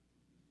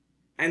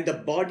 And the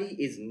body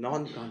is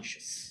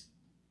non-conscious.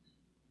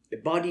 The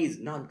body is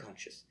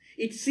non-conscious.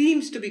 It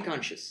seems to be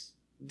conscious.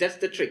 That's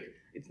the trick.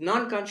 It's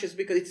non-conscious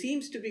because it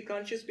seems to be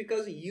conscious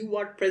because you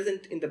are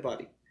present in the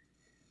body.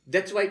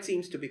 That's why it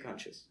seems to be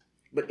conscious.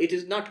 But it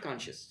is not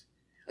conscious.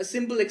 A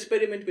simple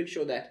experiment will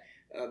show that.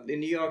 In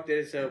New York, there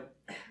is a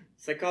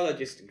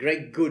psychologist,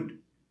 Greg Good.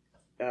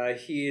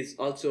 He is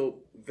also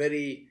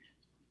very,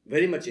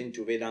 very much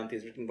into Vedanta.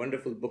 He's written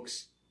wonderful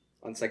books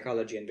on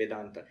psychology and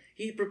Vedanta.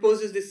 He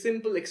proposes this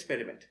simple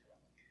experiment.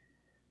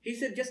 He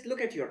said, just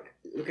look at your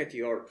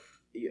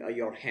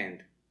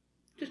hand.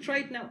 Just try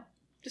it now.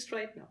 Just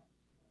try it now.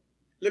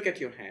 Look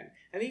at your hand.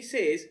 And he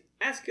says,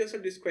 ask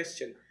yourself this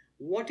question.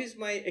 What is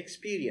my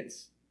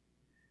experience?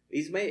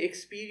 Is my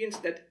experience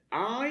that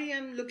I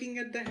am looking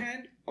at the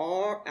hand,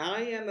 or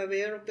I am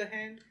aware of the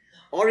hand,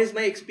 or is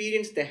my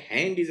experience the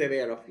hand is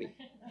aware of me?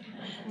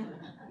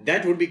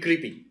 That would be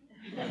creepy.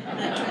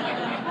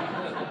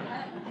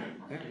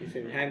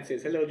 The hand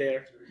says, hello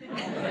there.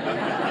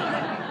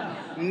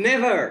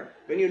 Never.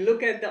 When you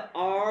look at the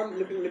arm,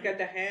 look at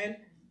the hand,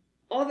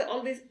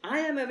 always I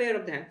am aware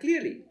of the hand.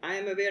 Clearly, I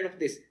am aware of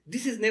this.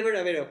 This is never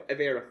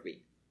aware of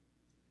me.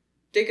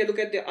 Take a look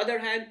at the other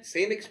hand,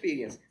 same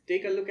experience.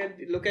 Take a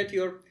look at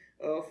your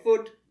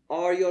foot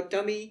or your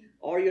tummy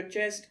or your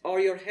chest or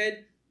your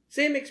head.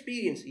 Same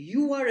experience.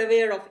 You are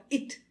aware of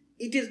it.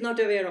 It is not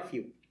aware of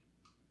you.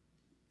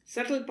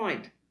 Subtle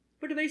point,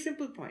 but a very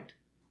simple point.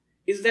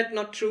 Is that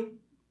not true?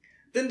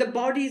 Then the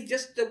body is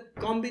just the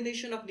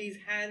combination of these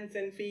hands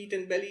and feet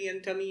and belly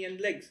and tummy and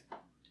legs.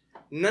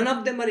 None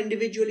of them are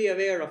individually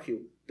aware of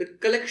you. The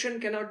collection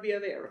cannot be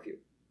aware of you.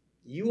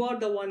 You are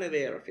the one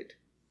aware of it.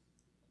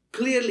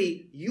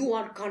 Clearly, you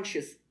are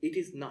conscious. It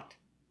is not.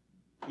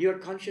 You are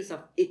conscious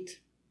of it.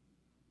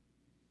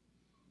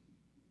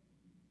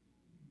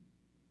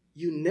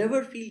 You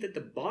never feel that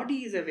the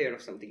body is aware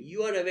of something.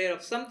 You are aware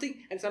of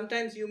something, and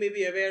sometimes you may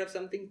be aware of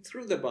something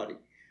through the body.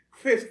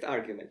 Fifth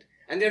argument.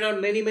 And there are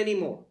many, many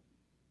more.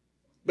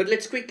 But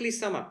let's quickly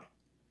sum up.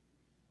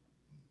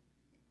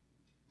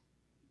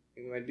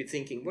 You might be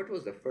thinking, what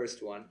was the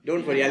first one?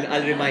 Don't worry,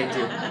 I'll remind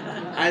you.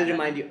 I'll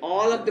remind you.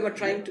 All of them are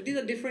trying to, these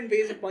are different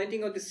ways of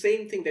pointing out the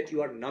same thing, that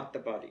you are not the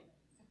body.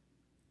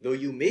 Though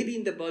you may be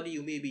in the body,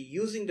 you may be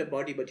using the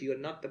body, but you are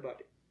not the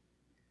body.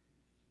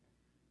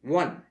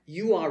 One,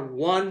 you are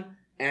one,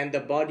 and the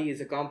body is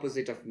a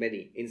composite of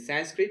many. In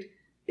Sanskrit,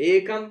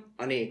 ekam,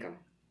 anekam.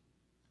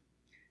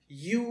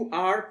 You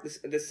are,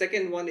 the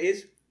second one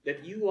is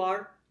that you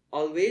are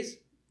always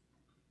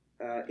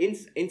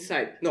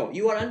inside. No,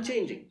 you are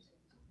unchanging.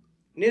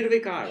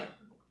 Nirvikara.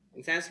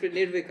 In Sanskrit,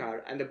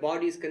 nirvikara. And the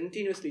body is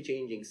continuously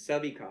changing.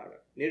 Savikara.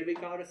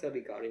 Nirvikara,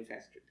 savikara in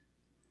Sanskrit.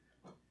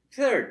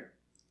 Third,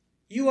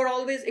 you are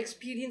always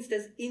experienced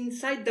as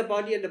inside the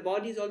body, and the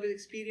body is always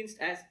experienced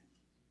as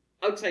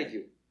outside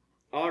you.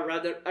 Or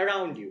rather,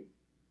 around you.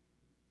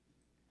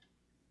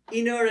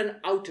 Inner and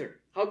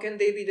outer. How can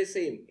they be the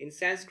same? In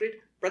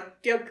Sanskrit,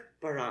 pratyak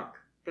parak.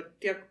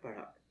 Pratyak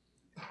parak.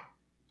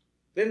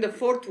 Then the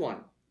fourth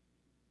one.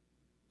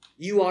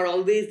 You are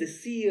always the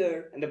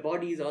seer, and the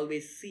body is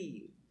always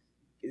seen,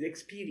 is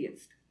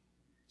experienced.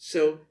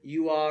 So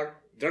you are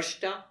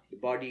drashta, the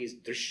body is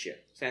drishya.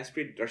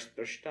 Sanskrit,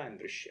 drashta and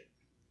drishya.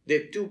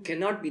 The two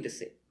cannot be the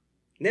same.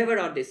 Never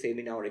are they same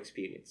in our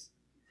experience.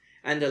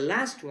 And the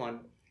last one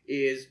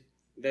is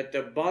that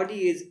the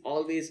body is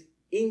always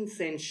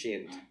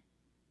insentient.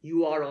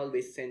 You are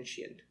always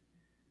sentient.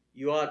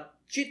 You are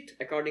chit,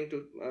 according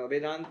to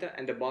Vedanta,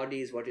 and the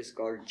body is what is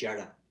called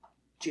jada.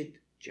 Chit,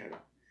 jada.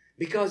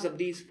 Because of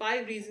these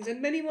 5 reasons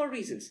and many more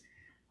reasons.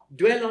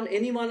 Dwell on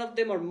any one of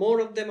them or more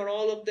of them or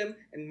all of them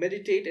and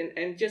meditate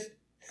and just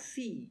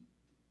see.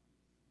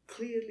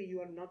 Clearly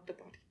you are not the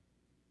body.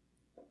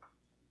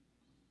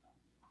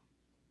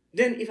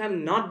 Then if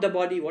I'm not the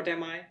body, what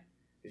am I?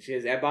 It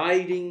is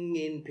abiding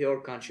in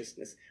pure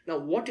consciousness. Now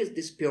what is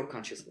this pure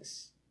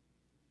consciousness?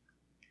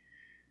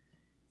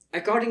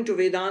 According to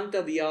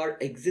Vedanta, we are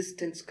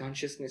existence,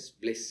 consciousness,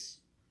 bliss.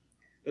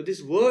 Now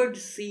these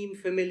words seem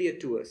familiar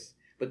to us.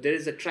 But there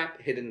is a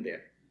trap hidden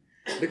there.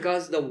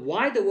 Because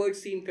why the words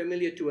seem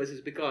familiar to us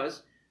is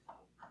because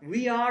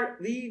we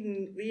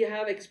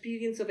have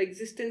experience of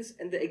existence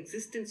and the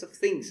existence of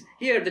things.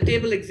 Here, the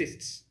table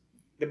exists.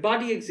 The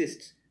body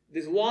exists.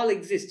 This wall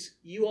exists.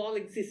 You all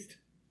exist.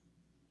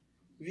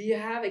 We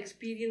have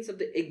experience of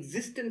the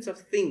existence of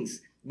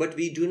things, but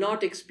we do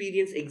not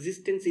experience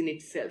existence in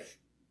itself.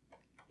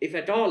 If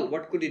at all,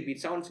 what could it be?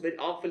 It sounds very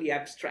awfully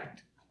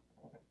abstract.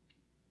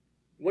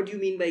 What do you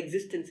mean by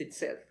existence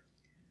itself?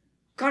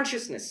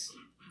 Consciousness.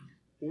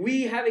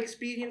 We have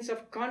experience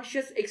of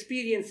conscious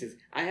experiences.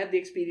 I have the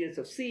experience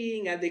of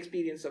seeing, I have the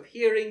experience of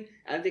hearing,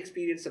 I have the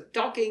experience of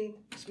talking,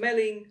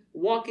 smelling,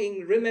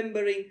 walking,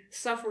 remembering,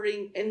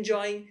 suffering,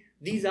 enjoying.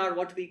 These are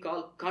what we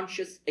call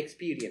conscious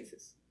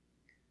experiences.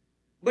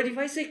 But if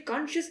I say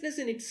consciousness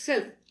in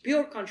itself,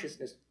 pure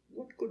consciousness,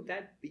 what could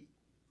that be?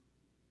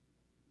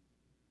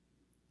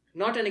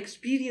 Not an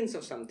experience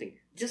of something,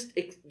 just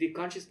the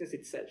consciousness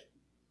itself.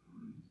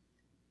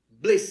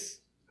 Bliss.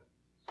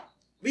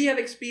 We have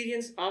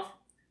experience of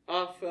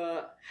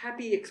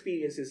happy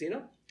experiences,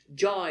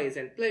 joys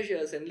and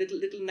pleasures and little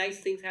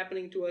nice things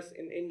happening to us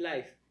in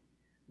life.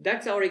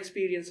 That's our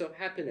experience of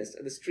happiness,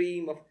 the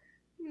stream of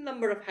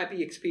number of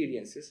happy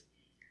experiences.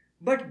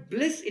 But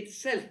bliss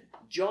itself,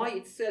 joy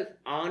itself,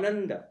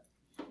 ananda,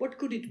 what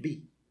could it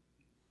be?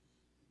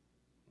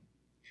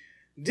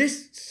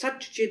 This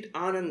Satchit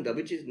Ananda,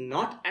 which is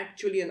not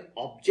actually an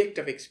object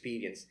of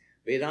experience,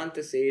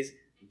 Vedanta says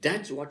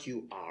that's what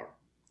you are.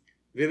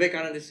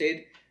 Vivekananda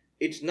said,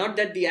 it's not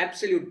that the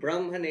absolute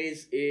Brahman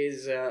is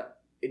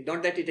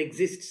not that it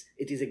exists,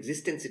 it is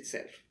existence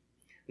itself.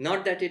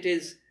 Not that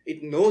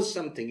it knows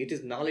something, it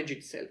is knowledge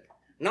itself.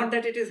 Not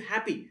that it is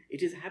happy,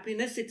 it is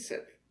happiness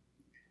itself.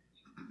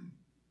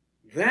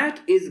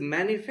 That is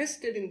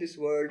manifested in this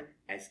world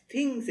as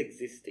things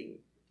existing,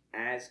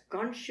 as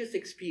conscious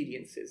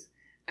experiences,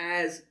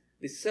 as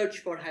the search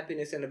for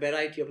happiness and a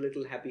variety of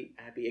little happy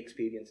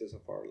experiences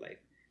of our life.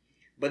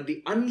 But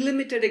the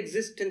unlimited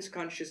existence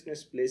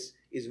consciousness bliss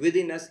is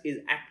within us, is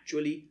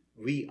actually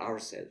we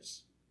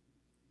ourselves.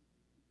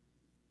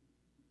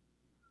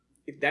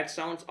 If that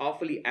sounds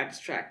awfully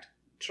abstract,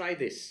 try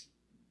this.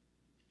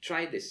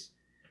 Try this.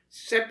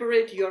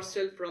 Separate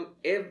yourself from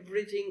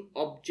everything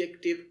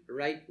objective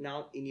right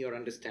now in your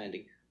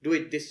understanding. Do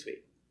it this way.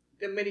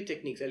 There are many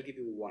techniques. I'll give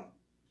you one.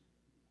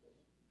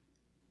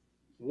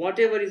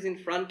 Whatever is in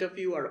front of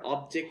you are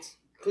objects,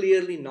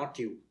 clearly not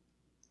you.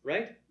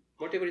 Right?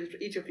 Whatever is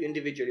each of you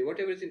individually,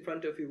 whatever is in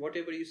front of you,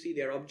 whatever you see,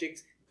 they are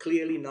objects,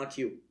 clearly not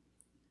you.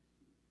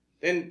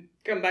 Then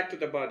come back to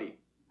the body.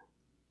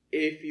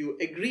 If you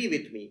agree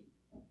with me,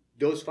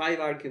 those 5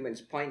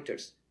 arguments,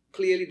 pointers,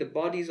 clearly the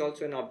body is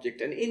also an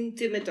object, an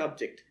intimate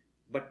object,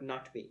 but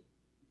not me.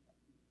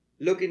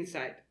 Look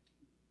inside.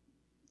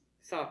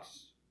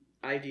 Thoughts,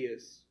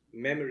 ideas,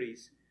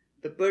 memories,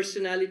 the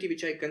personality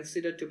which I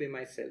consider to be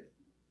myself.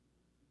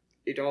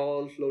 It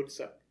all floats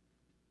up.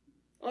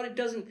 Or it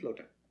doesn't float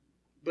up.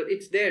 But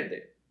it's there.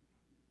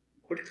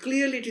 But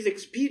clearly it is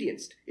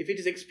experienced. If it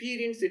is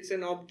experienced, it's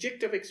an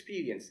object of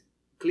experience.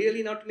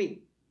 Clearly not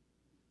me.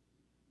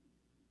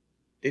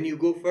 Then you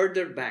go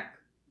further back.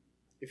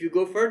 If you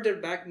go further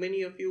back,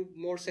 many of you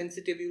more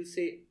sensitive, you'll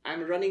say,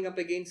 I'm running up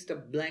against a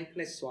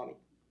blankness, Swami.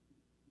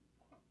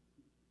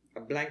 A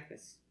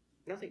blankness.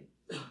 Nothing.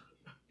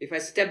 If I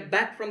step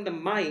back from the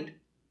mind,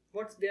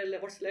 what's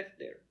left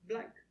there?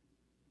 Blank.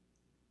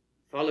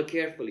 Follow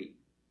carefully.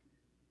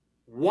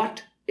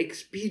 What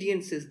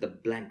experiences the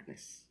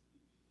blankness?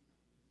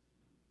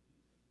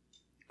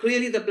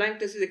 Clearly the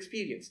blankness is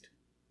experienced.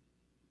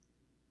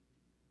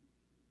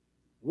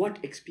 What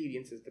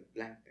experiences the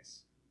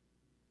blankness?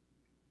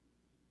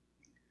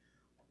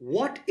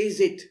 What is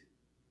it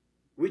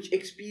which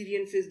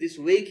experiences this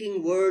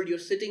waking world? You're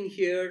sitting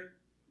here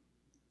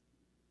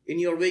in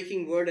your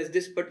waking world as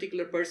this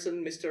particular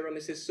person, Mr. or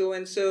Mrs.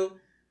 So-and-so,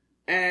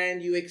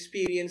 and you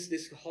experience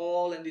this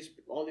hall and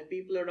all the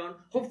people around.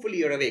 Hopefully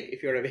you're awake,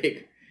 if you're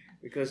awake,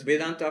 because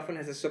Vedanta often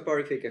has a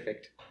soporific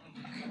effect.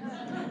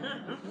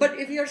 But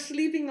if you're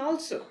sleeping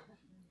also,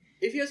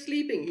 if you're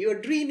sleeping, you're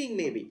dreaming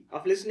maybe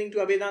of listening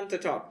to a Vedanta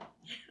talk.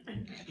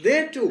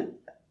 There too,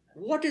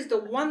 what is the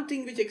one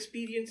thing which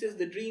experiences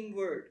the dream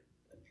world?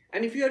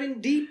 And if you're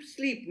in deep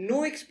sleep,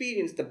 no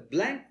experience, the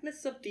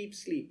blankness of deep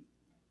sleep.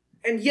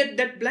 And yet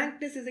that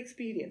blankness is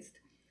experienced.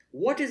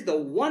 What is the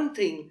one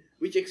thing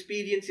which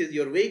experiences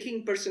your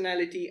waking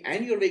personality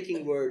and your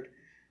waking world,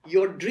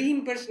 your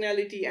dream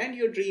personality and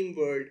your dream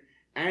world,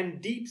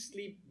 and deep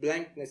sleep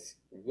blankness,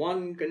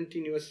 one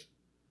continuous?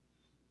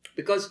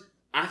 Because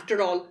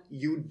after all,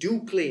 you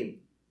do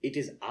claim, it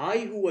is I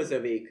who was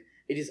awake,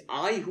 it is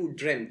I who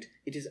dreamt,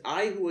 it is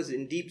I who was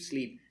in deep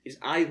sleep, it is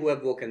I who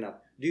have woken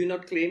up. Do you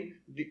not claim?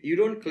 You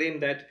don't claim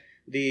that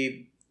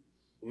the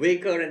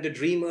waker and the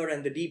dreamer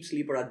and the deep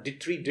sleeper are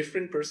 3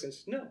 different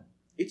persons. No,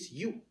 it's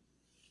you.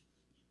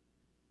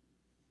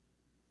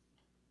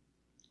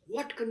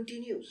 What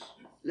continues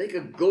like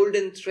a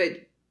golden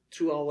thread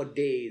through our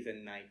days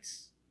and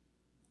nights?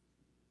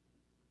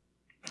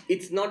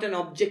 It's not an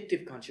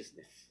objective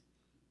consciousness.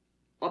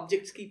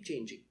 Objects keep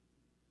changing.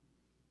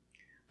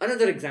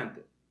 Another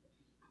example.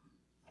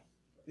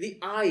 The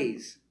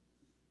eyes.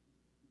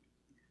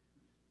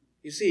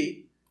 You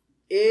see,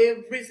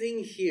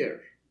 everything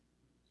here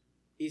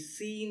is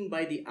seen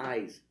by the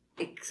eyes,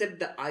 except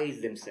the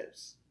eyes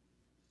themselves.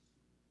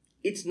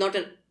 It's not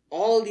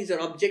all these are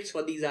objects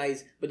for these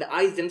eyes, but the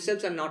eyes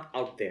themselves are not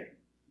out there.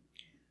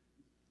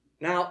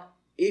 Now,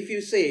 if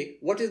you say,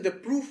 what is the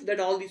proof that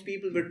all these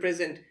people were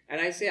present?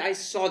 And I say, I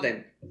saw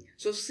them.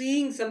 So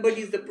seeing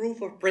somebody is the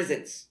proof of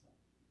presence.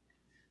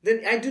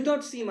 Then I do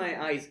not see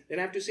my eyes. Then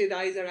I have to say the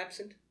eyes are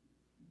absent.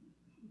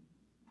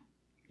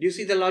 Do you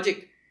see the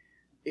logic?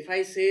 If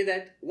I say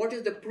that, what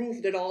is the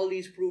proof that all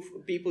these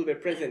people were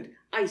present?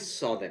 I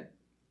saw them.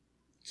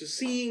 So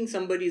seeing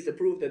somebody is the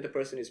proof that the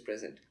person is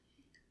present.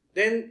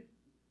 Then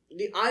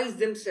the eyes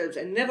themselves,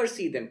 I never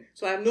see them.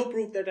 So I have no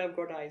proof that I've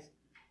got eyes.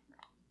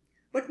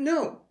 But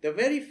no, the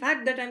very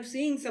fact that I'm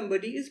seeing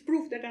somebody is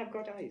proof that I've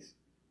got eyes.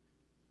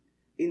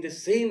 In the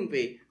same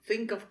way,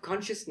 think of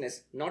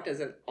consciousness not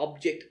as an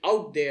object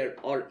out there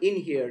or in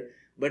here,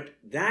 but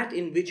that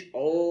in which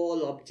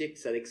all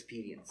objects are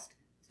experienced.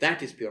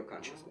 That is pure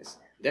consciousness.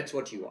 That's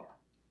what you are.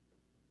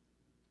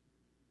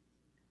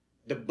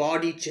 The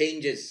body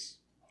changes.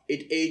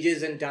 It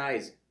ages and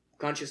dies.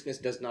 Consciousness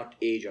does not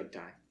age or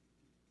die.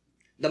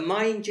 The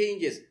mind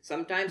changes,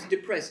 sometimes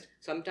depressed,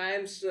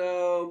 sometimes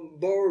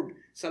bored,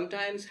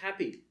 sometimes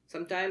happy,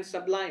 sometimes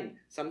sublime,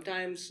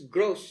 sometimes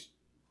gross.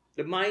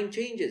 The mind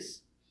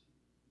changes.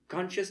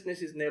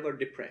 Consciousness is never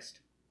depressed.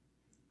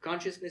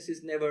 Consciousness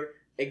is never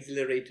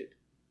exhilarated.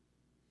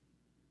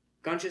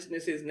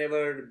 Consciousness is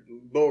never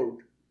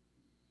bored.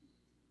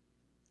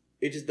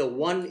 It is the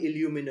one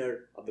illuminer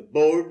of the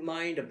bored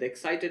mind, of the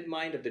excited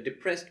mind, of the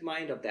depressed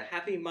mind, of the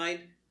happy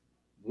mind.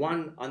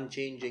 One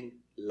unchanging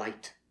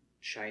light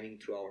shining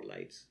through our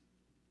lives.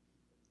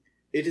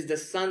 It is the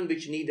sun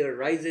which neither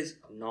rises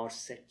nor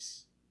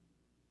sets.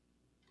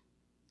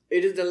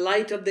 It is the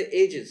light of the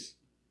ages.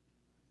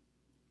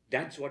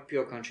 That's what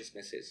pure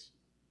consciousness is.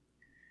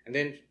 And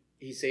then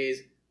he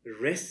says,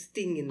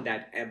 resting in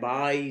that,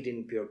 abide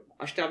in pure.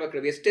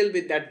 Ashtavakra, we are still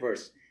with that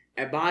verse.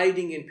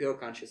 Abiding in pure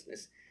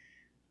consciousness.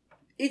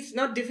 It's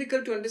not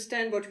difficult to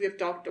understand what we have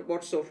talked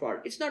about so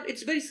far.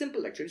 It's very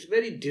simple actually. It's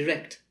very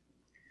direct.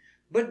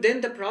 But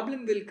then the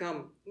problem will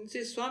come and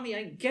say, Swami,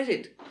 I get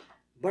it,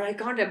 but I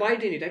can't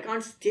abide in it. I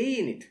can't stay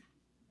in it.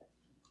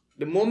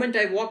 The moment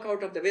I walk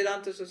out of the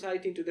Vedanta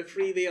society into the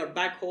freeway or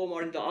back home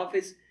or in the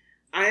office,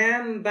 I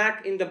am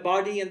back in the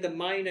body and the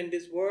mind and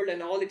this world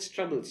and all its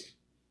troubles.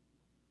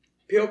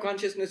 Pure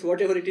consciousness,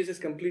 whatever it is, has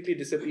completely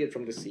disappeared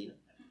from the scene.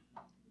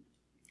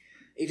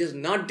 It has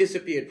not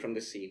disappeared from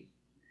the scene.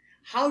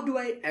 How do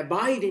I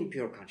abide in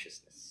pure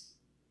consciousness?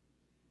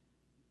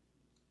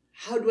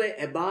 How do I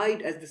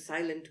abide as the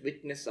silent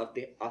witness of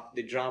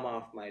the drama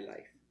of my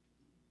life?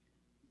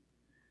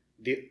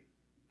 The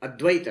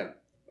Advaita,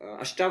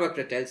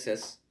 Ashtavakra tells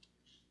us,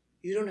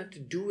 you don't have to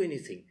do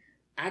anything.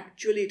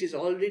 Actually, it is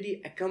already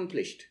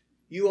accomplished.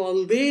 You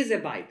always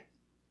abide.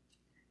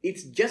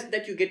 It's just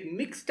that you get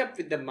mixed up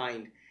with the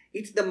mind.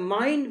 It's the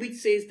mind which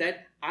says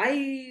that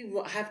I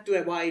have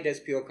to abide as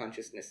pure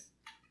consciousness.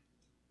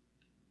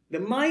 The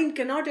mind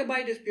cannot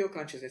abide as pure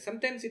consciousness.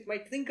 Sometimes it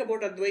might think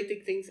about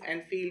Advaitic things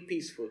and feel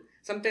peaceful.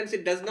 Sometimes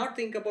it does not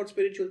think about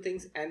spiritual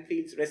things and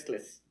feels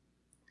restless.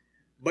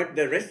 But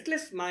the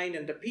restless mind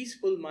and the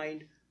peaceful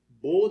mind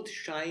both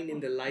shine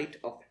in the light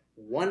of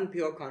one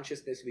pure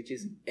consciousness which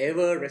is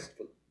ever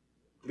restful,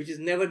 which is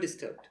never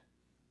disturbed.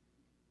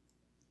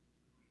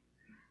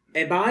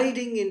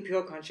 Abiding in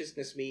pure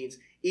consciousness means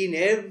in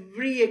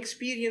every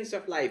experience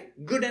of life,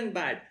 good and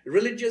bad,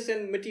 religious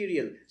and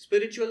material,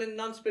 spiritual and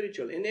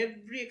non-spiritual, in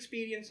every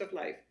experience of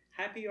life,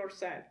 happy or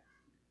sad,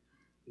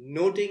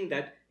 noting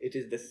that it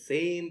is the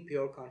same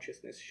pure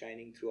consciousness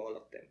shining through all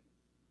of them.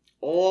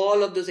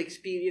 All of those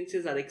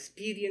experiences are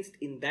experienced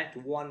in that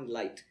one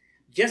light,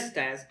 just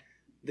as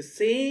the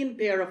same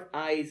pair of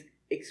eyes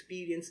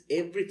experience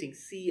everything,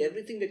 see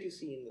everything that you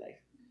see in life.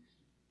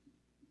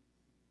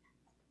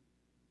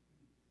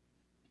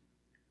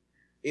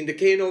 In the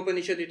Kena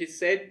Upanishad it is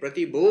said,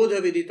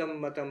 Pratibodha viditam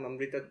matam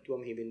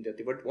amritatvam hi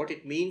vindati. But what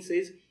it means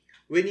is,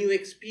 when you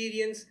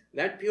experience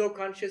that pure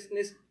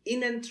consciousness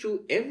in and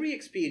through every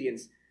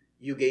experience,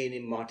 you gain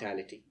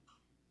immortality.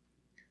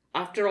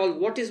 After all,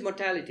 what is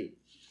mortality?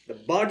 The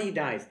body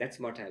dies,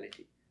 that's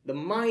mortality. The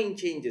mind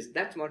changes,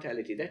 that's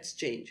mortality, that's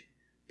change.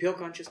 Pure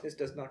consciousness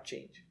does not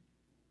change.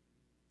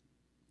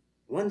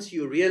 Once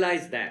you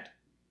realize that,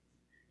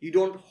 you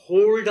don't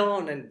hold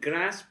on and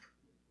grasp.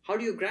 How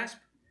do you grasp?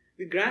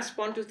 We grasp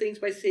onto things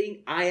by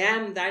saying, I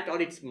am that,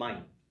 or it's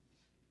mine.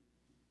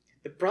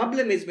 The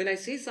problem is when I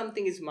say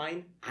something is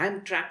mine,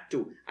 I'm trapped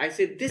too. I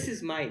say, this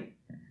is mine.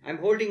 I'm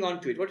holding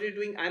on to it. What are you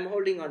doing? I'm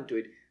holding on to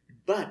it.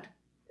 But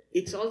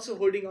it's also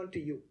holding on to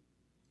you.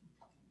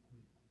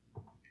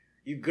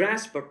 You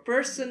grasp a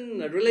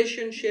person, a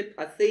relationship,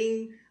 a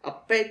thing, a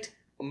pet,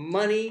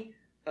 money,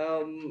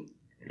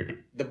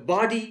 the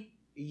body,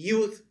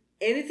 youth,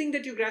 anything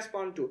that you grasp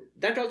onto,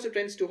 that also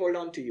tends to hold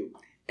on to you.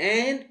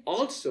 And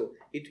also,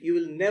 you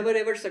will never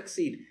ever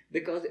succeed,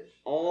 because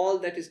all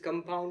that is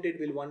compounded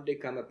will one day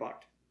come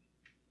apart.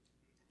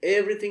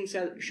 Everything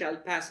shall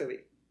pass away.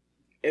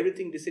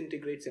 Everything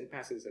disintegrates and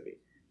passes away.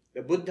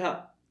 The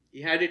Buddha,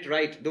 he had it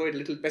right, though a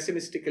little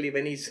pessimistically,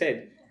 when he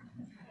said,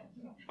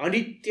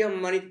 Anityam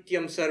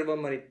manityam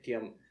sarvam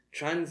anityam.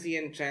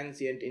 Transient,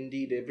 transient,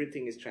 indeed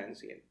everything is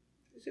transient.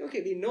 You say,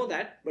 okay, we know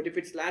that, but if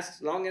it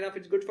lasts long enough,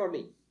 it's good for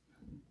me.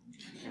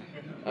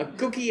 A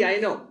cookie, I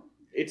know,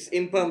 it's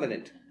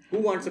impermanent. Who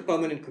wants a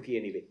permanent cookie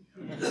anyway?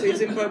 So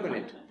it's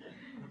impermanent.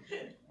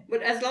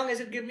 But as long as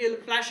it gives me a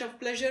flash of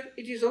pleasure,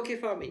 it is okay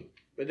for me.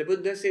 But the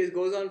Buddha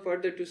goes on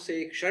further to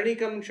say,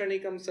 Kshanikam,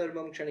 Kshanikam,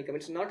 Sarvam, Kshanikam.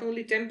 It's not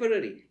only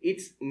temporary,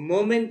 it's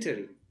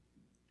momentary.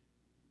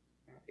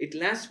 It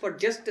lasts for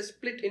just a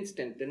split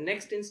instant. The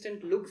next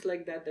instant looks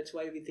like that. That's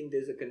why we think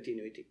there's a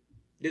continuity.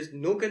 There's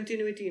no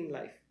continuity in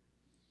life.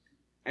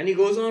 And he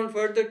goes on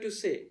further to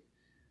say,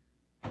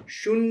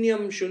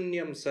 Shunyam,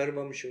 Shunyam,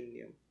 Sarvam,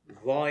 Shunyam.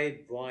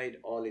 Void, void,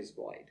 all is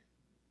void.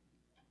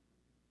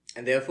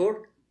 And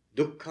therefore,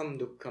 Dukkham,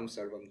 Dukkham,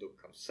 Sarvam,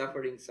 Dukkham.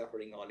 Suffering,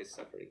 suffering, all is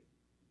suffering.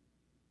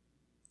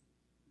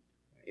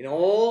 In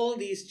all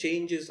these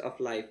changes of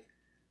life,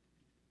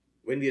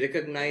 when we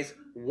recognize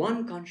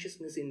one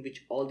consciousness in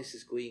which all this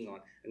is going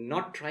on, and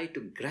not try to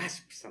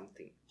grasp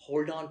something,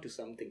 hold on to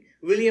something.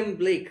 William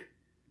Blake,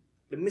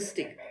 the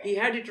mystic, he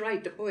had it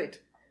right, the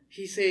poet.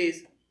 He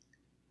says,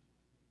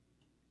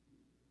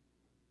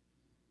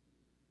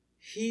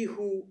 he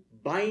who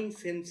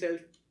binds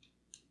himself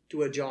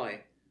to a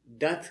joy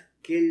doth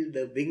kill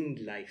the winged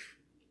life.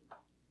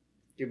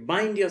 You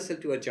bind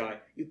yourself to a joy,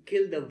 you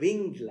kill the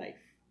winged life.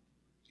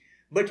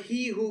 But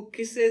he who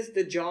kisses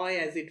the joy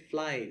as it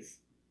flies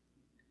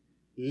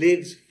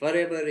lives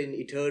forever in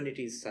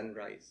eternity's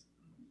sunrise.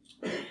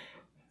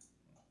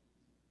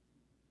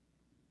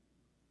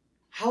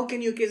 How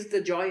can you kiss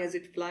the joy as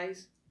it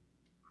flies?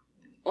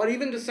 Or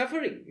even the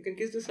suffering. You can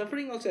kiss the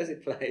suffering also as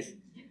it flies.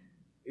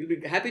 You'll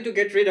be happy to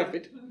get rid of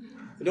it.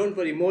 But don't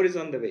worry, more is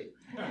on the way.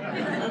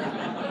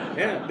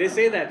 Yeah, they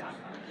say that.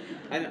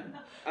 And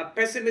a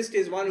pessimist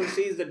is one who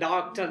sees the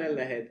dark tunnel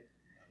ahead.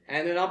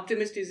 And an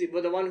optimist is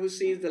the one who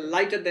sees the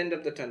light at the end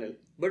of the tunnel.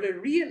 But a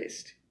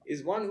realist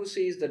is one who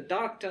sees the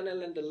dark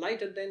tunnel and the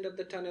light at the end of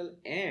the tunnel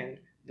and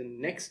the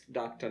next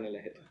dark tunnel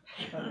ahead.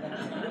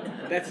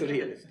 That's a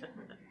realist.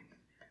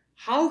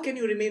 How can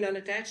you remain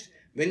unattached?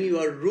 When you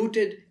are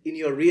rooted in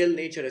your real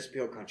nature as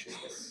pure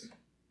consciousness.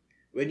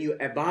 When you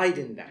abide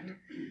in that.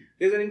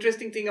 There's an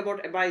interesting thing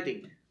about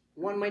abiding.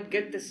 One might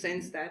get the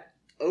sense that,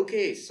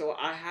 okay, so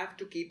I have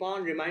to keep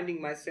on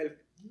reminding myself,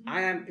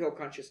 I am pure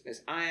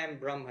consciousness, I am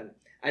Brahman.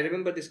 I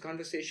remember this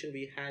conversation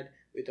we had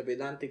with a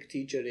Vedantic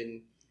teacher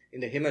in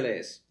the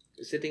Himalayas.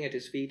 Sitting at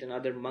his feet and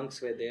other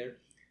monks were there.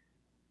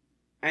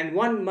 And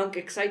one monk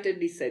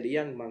excitedly said, a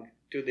young monk,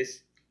 to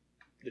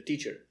the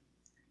teacher.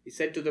 He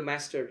said to the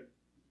master,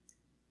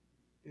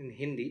 in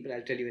Hindi, but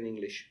I'll tell you in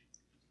English.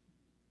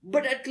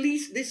 But at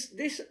least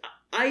this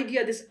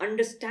idea, this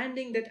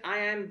understanding that I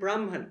am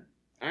Brahman,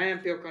 I am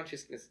pure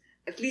consciousness,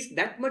 at least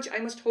that much I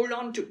must hold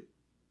on to.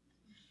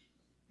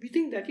 We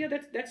think that, yeah,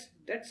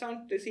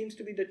 that seems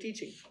to be the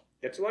teaching.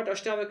 That's what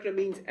Ashtavakra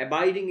means,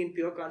 abiding in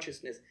pure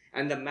consciousness.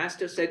 And the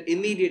master said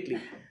immediately,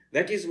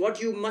 that is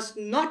what you must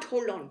not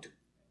hold on to.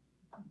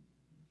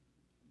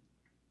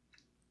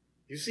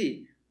 You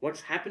see,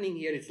 what's happening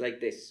here is like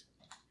this.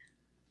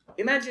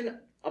 Imagine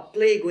a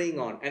play going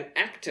on, an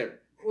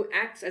actor who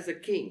acts as a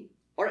king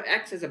or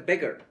acts as a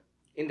beggar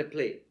in the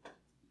play.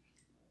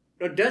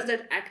 Now, does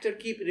that actor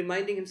keep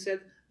reminding himself,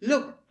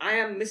 look, I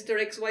am Mr.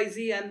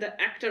 XYZ, I'm the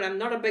actor, I'm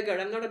not a beggar,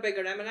 I'm not a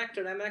beggar, I'm an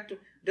actor, I'm an actor.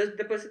 Does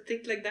the person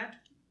think like that?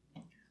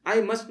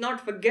 I must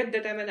not forget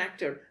that I'm an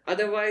actor,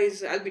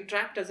 otherwise I'll be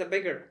trapped as a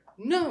beggar.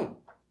 No.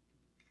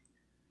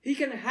 He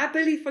can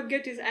happily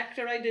forget his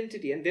actor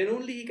identity, and then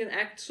only he can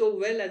act so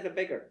well as a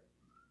beggar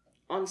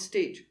on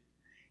stage.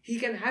 He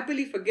can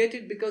happily forget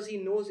it because he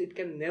knows it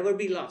can never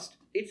be lost.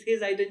 It's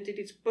his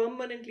identity, it's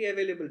permanently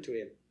available to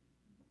him.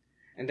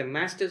 And the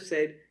master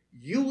said,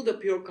 you, the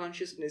pure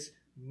consciousness,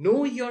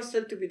 know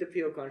yourself to be the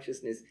pure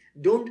consciousness.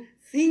 Don't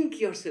think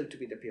yourself to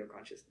be the pure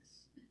consciousness.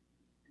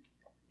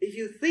 If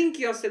you think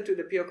yourself to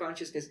the pure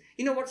consciousness,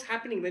 you know what's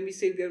happening when we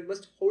say we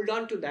must hold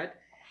on to that?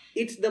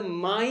 It's the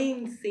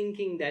mind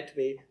thinking that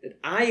way, that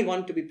I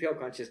want to be pure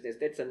consciousness.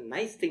 That's a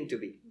nice thing to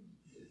be.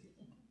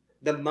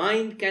 The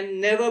mind can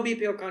never be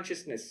pure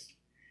consciousness.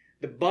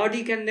 The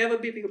body can never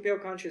be pure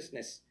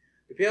consciousness.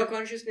 The pure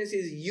consciousness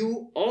is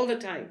you all the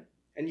time,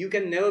 and you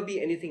can never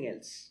be anything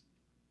else.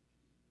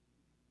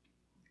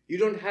 You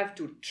don't have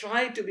to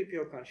try to be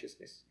pure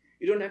consciousness.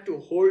 You don't have to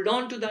hold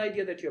on to the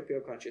idea that you're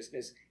pure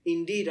consciousness.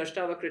 Indeed,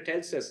 Ashtavakra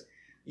tells us,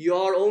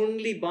 your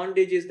only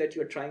bondage is that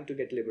you're trying to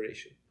get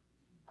liberation.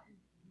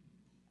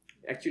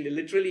 Actually,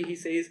 literally, he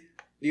says,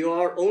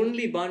 your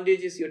only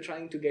bondage is you're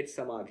trying to get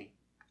samadhi.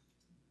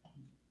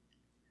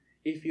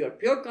 If you're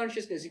pure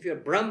consciousness, if you're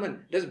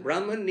Brahman, does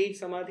Brahman need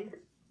samadhi?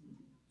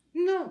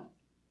 No,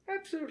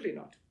 absolutely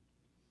not.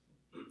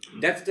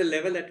 That's the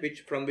level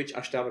from which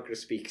Ashtavakra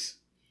speaks.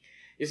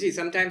 You see,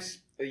 sometimes,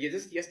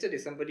 just yesterday,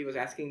 somebody was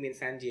asking me in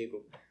San Diego,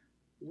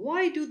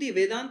 why do the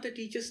Vedanta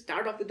teachers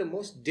start off with the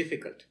most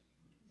difficult?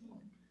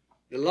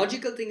 The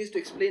logical thing is to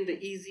explain the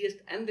easiest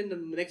and then the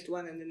next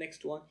one and the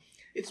next one.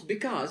 It's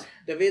because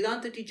the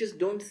Vedanta teachers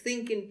don't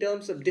think in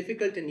terms of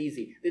difficult and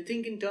easy. They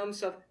think in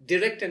terms of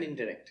direct and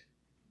indirect.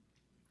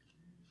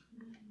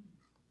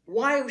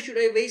 Why should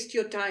I waste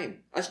your time?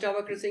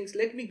 Ashtavakra thinks,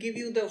 let me give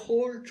you the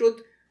whole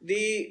truth,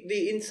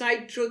 the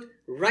inside truth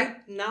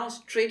right now,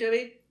 straight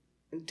away,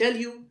 and tell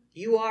you,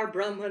 you are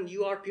Brahman,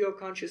 you are pure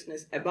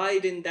consciousness.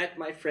 Abide in that,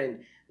 my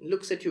friend.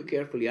 Looks at you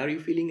carefully. Are you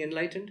feeling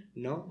enlightened?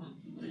 No?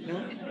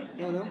 No?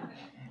 No, no?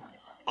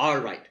 All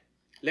right.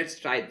 Let's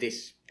try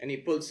this. And he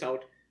pulls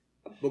out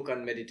a book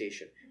on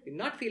meditation. You're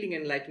not feeling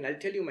enlightened. I'll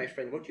tell you, my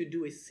friend, what you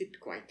do is sit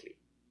quietly.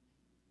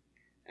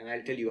 And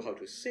I'll tell you how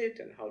to sit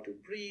and how to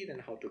breathe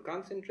and how to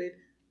concentrate.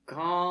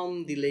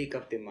 Calm the lake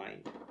of the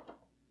mind.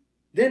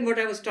 Then what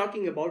I was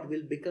talking about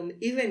will become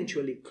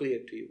eventually clear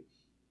to you.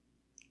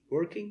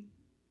 Working?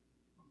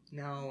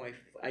 Now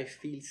I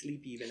feel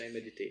sleepy when I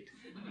meditate.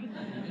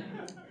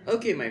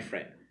 Okay, my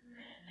friend.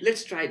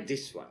 Let's try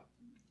this one.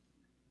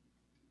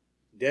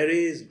 There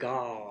is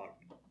God.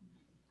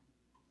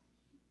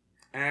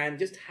 And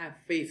just have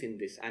faith in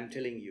this. I'm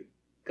telling you.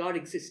 God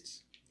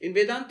exists. In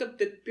Vedanta,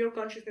 the pure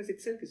consciousness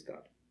itself is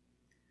God.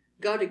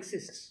 God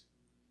exists.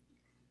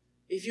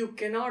 If you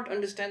cannot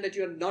understand that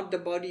you are not the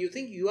body, you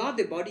think you are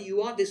the body,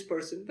 you are this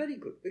person, very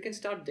good. We can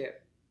start there.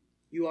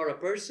 You are a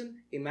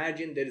person.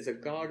 Imagine there is a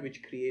God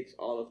which creates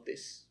all of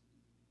this.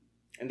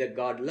 And that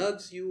God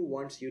loves you,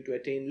 wants you to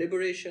attain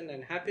liberation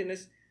and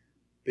happiness.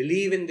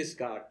 Believe in this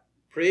God.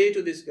 Pray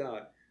to this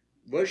God.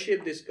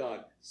 Worship this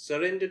God.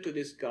 Surrender to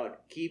this God.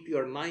 Keep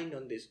your mind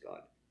on this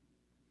God.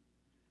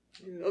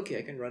 Okay,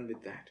 I can run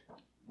with that.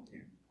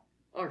 Yeah.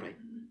 All right.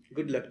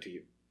 Good luck to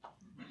you.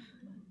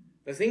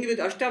 The thing with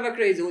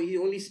Ashtavakra is he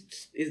only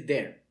is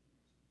there.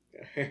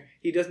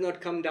 He does not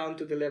come down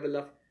to the level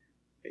of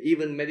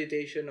even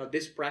meditation or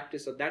this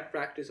practice or that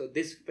practice or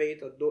this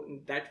faith or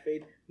that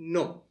faith.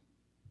 No.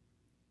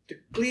 The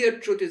clear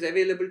truth is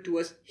available to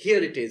us.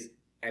 Here it is.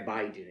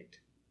 Abide in it.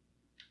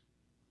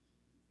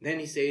 Then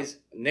he says,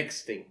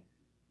 next thing.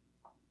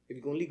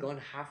 We've only gone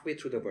halfway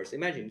through the verse.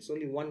 Imagine, it's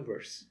only one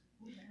verse.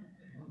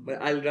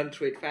 But I'll run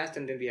through it fast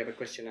and then we have a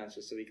question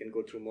answer so we can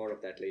go through more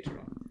of that later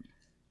on.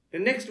 The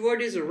next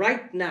word is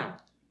right now.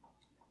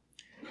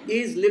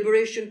 Is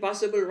liberation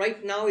possible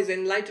right now? Is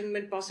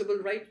enlightenment possible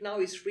right now?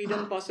 Is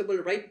freedom possible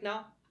right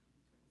now?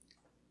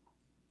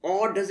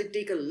 Or does it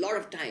take a lot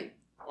of time?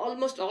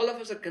 Almost all of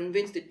us are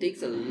convinced it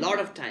takes a lot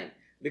of time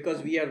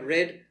because we have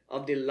read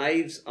of the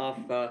lives of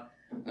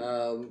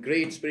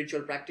great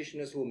spiritual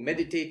practitioners who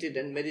meditated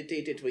and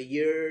meditated for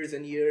years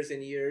and years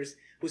and years,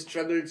 who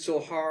struggled so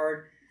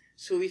hard.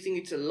 So we think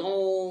it's a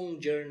long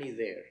journey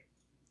there.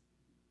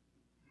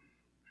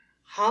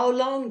 How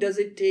long does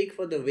it take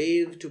for the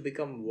wave to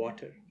become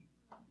water?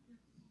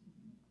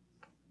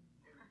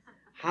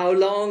 How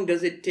long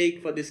does it take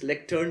for this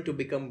lectern to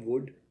become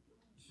wood?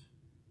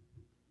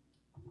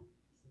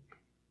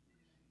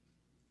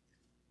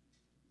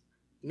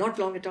 Not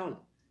long at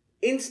all.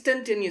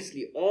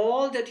 Instantaneously,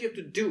 all that you have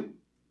to do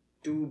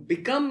to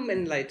become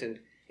enlightened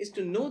is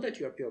to know that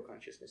you are pure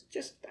consciousness.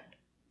 Just that.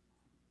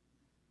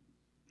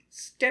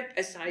 Step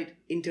aside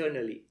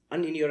internally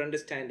and in your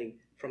understanding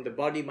from the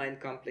body-mind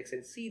complex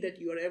and see that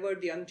you are ever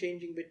the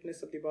unchanging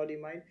witness of the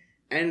body-mind.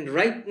 And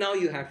right now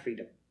you have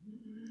freedom.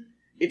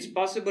 It's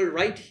possible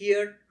right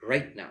here,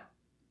 right now.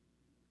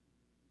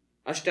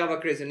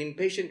 Ashtavakra is an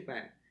impatient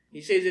man.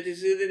 He says it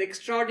is an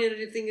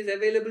extraordinary thing is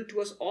available to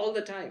us all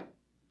the time.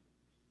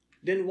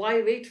 Then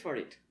why wait for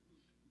it?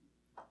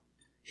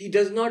 He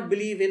does not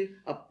believe in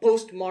a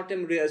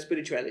post-mortem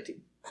spirituality.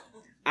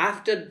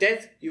 After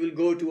death, you will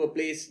go to a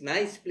place,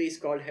 nice place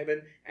called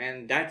heaven,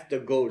 and that's the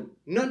goal.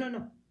 No, no,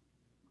 no.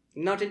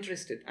 Not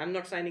interested. I'm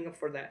not signing up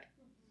for that.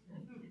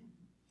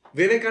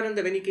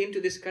 Vivekananda, when he came to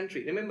this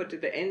country, remember to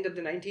the end of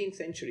the 19th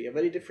century, a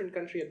very different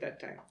country at that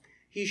time,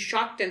 he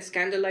shocked and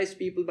scandalized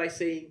people by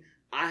saying,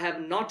 I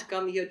have not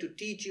come here to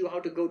teach you how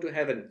to go to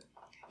heaven.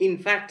 In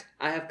fact,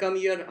 I have come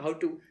here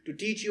to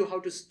teach you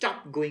how to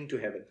stop going to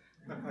heaven.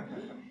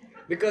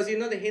 Because you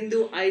know the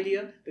Hindu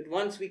idea that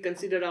once we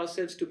consider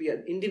ourselves to be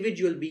an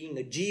individual being,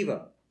 a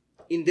jiva,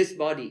 in this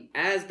body,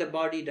 as the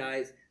body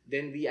dies,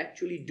 then we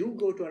actually do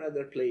go to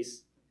another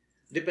place.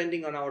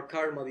 Depending on our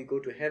karma, we go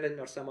to heaven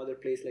or some other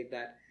place like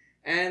that.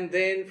 And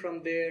then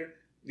from there,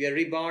 we are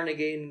reborn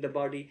again in the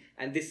body.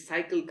 And this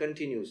cycle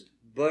continues.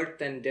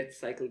 Birth and death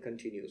cycle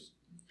continues.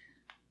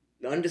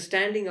 The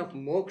understanding of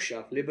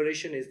moksha, of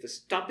liberation, is the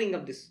stopping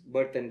of this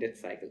birth and death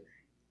cycle.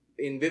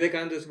 In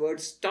Vivekananda's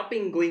words,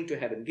 stopping going to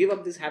heaven. Give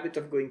up this habit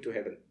of going to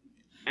heaven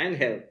and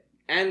hell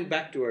and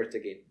back to earth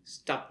again.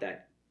 Stop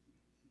that.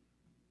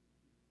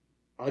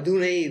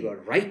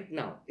 Adunaiva, right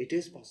now, it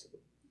is possible.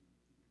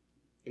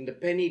 When the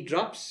penny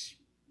drops,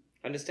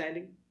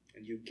 understanding,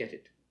 and you get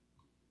it.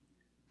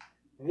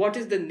 What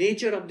is the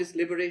nature of this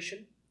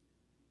liberation?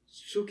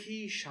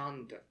 Sukhi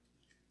Shanta.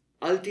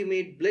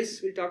 Ultimate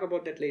bliss, we'll talk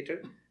about that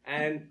later.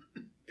 And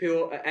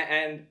pure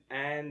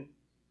and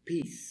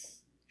peace.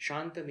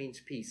 Shanta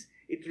means peace.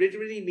 It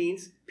literally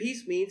means,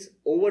 peace means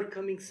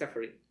overcoming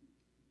suffering.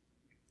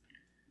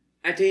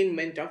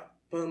 Attainment of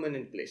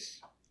permanent bliss.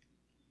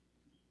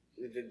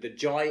 The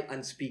joy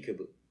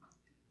unspeakable.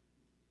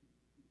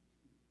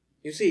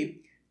 You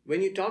see,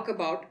 when you talk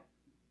about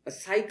a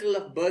cycle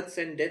of births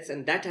and deaths,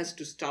 and that has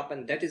to stop,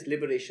 and that is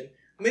liberation.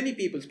 Many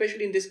people,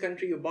 especially in this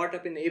country, you brought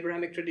up in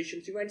Abrahamic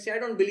traditions, you might say, I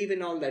don't believe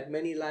in all that,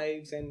 many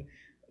lives, and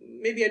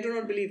maybe I do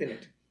not believe in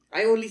it.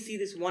 I only see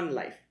this one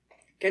life.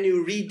 Can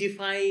you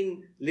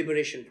redefine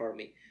liberation for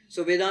me?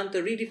 So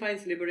Vedanta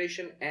redefines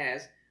liberation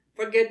as,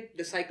 forget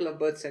the cycle of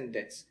births and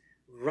deaths.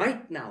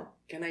 Right now,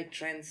 can I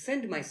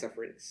transcend my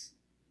sufferings?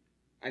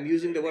 I'm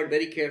using the word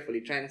very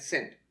carefully,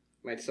 transcend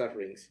my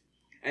sufferings.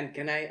 And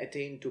can I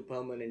attain to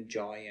permanent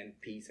joy and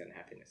peace and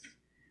happiness?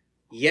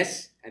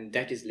 Yes, and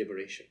that is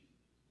liberation.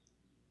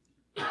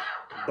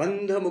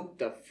 Bandha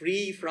mukta,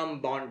 free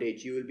from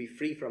bondage. You will be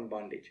free from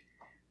bondage.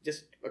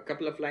 Just a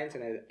couple of lines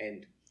and I'll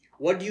end.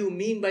 What do you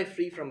mean by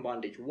free from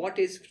bondage? What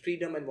is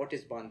freedom and what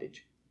is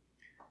bondage?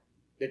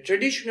 The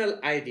traditional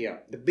idea,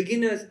 the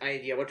beginner's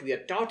idea, what we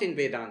are taught in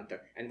Vedanta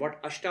and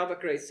what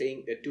Ashtavakra is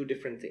saying, they're two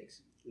different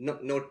things.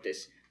 Note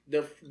this.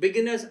 The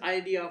beginner's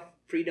idea of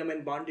freedom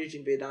and bondage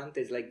in Vedanta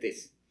is like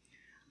this.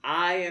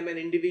 I am an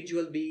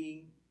individual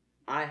being.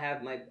 I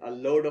have a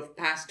load of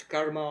past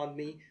karma on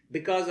me.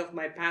 Because of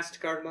my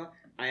past karma,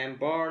 I am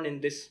born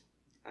in this.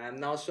 I am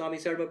now Swami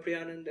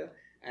Sarvapriyananda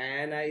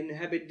and I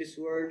inhabit this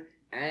world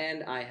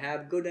and I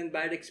have good and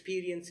bad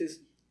experiences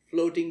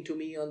floating to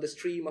me on the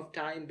stream of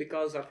time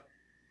because of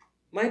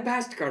my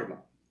past karma.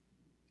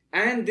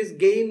 And this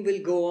game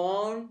will go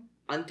on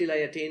until I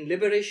attain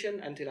liberation,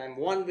 until I am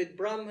one with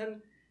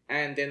Brahman,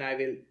 and then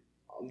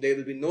there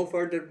will be no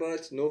further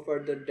births, no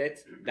further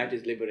deaths. That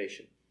is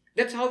liberation.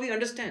 That's how we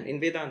understand in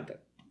Vedanta.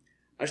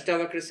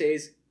 Ashtavakra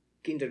says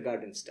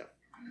kindergarten stuff.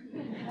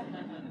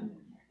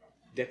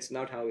 That's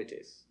not how it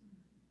is.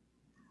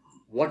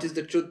 What is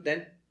the truth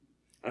then?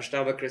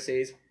 Ashtavakra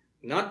says,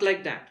 not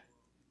like that.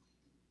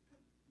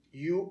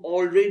 You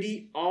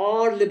already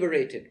are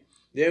liberated.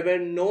 There were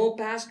no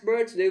past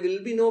births, there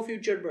will be no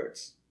future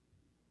births.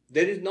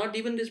 There is not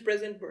even this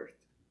present birth.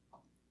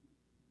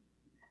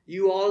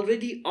 You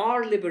already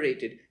are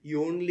liberated.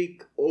 You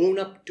only own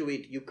up to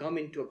it. You come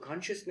into a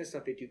consciousness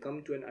of it. You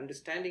come to an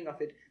understanding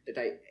of it that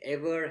I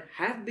ever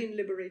have been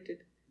liberated.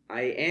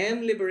 I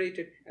am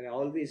liberated and I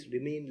always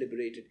remain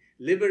liberated.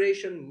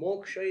 Liberation,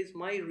 moksha is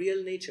my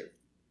real nature.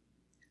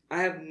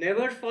 I have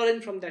never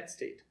fallen from that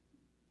state,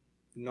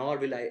 nor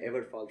will I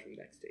ever fall from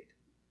that state.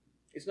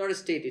 It's not a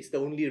state, it's the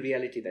only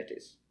reality that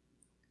is.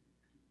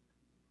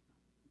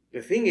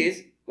 The thing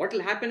is, what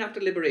will happen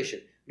after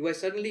liberation? Do I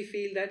suddenly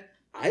feel that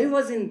I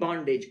was in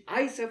bondage,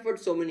 I suffered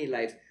so many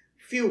lives,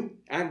 phew,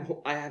 I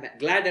am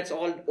glad that's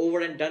all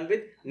over and done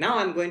with, now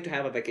I'm going to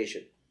have a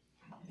vacation.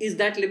 Is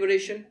that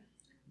liberation?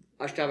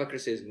 Ashtavakra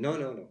says,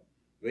 no.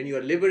 When you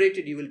are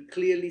liberated, you will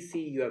clearly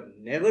see you have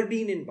never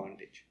been in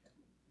bondage.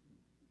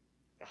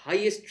 The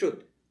highest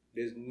truth.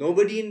 There's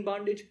nobody in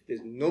bondage.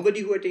 There's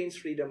nobody who attains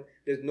freedom.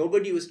 There's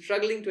nobody who is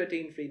struggling to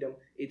attain freedom.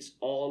 It's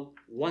all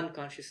one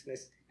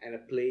consciousness and a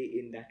play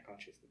in that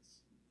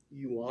consciousness.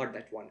 You are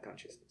that one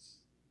consciousness.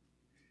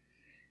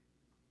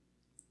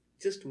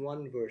 Just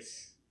one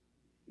verse.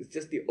 It's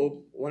just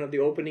one of the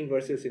opening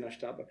verses in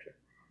Ashtavakra.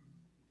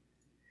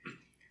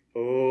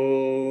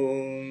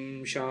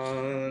 Om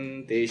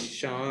Shanti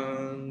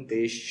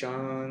Shanti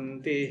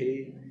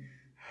Shanti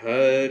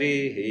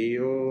Hari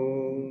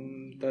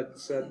Om Tat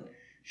Sat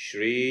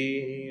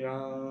Shri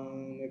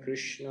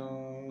Ramakrishna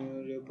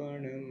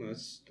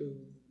Arpanamastu.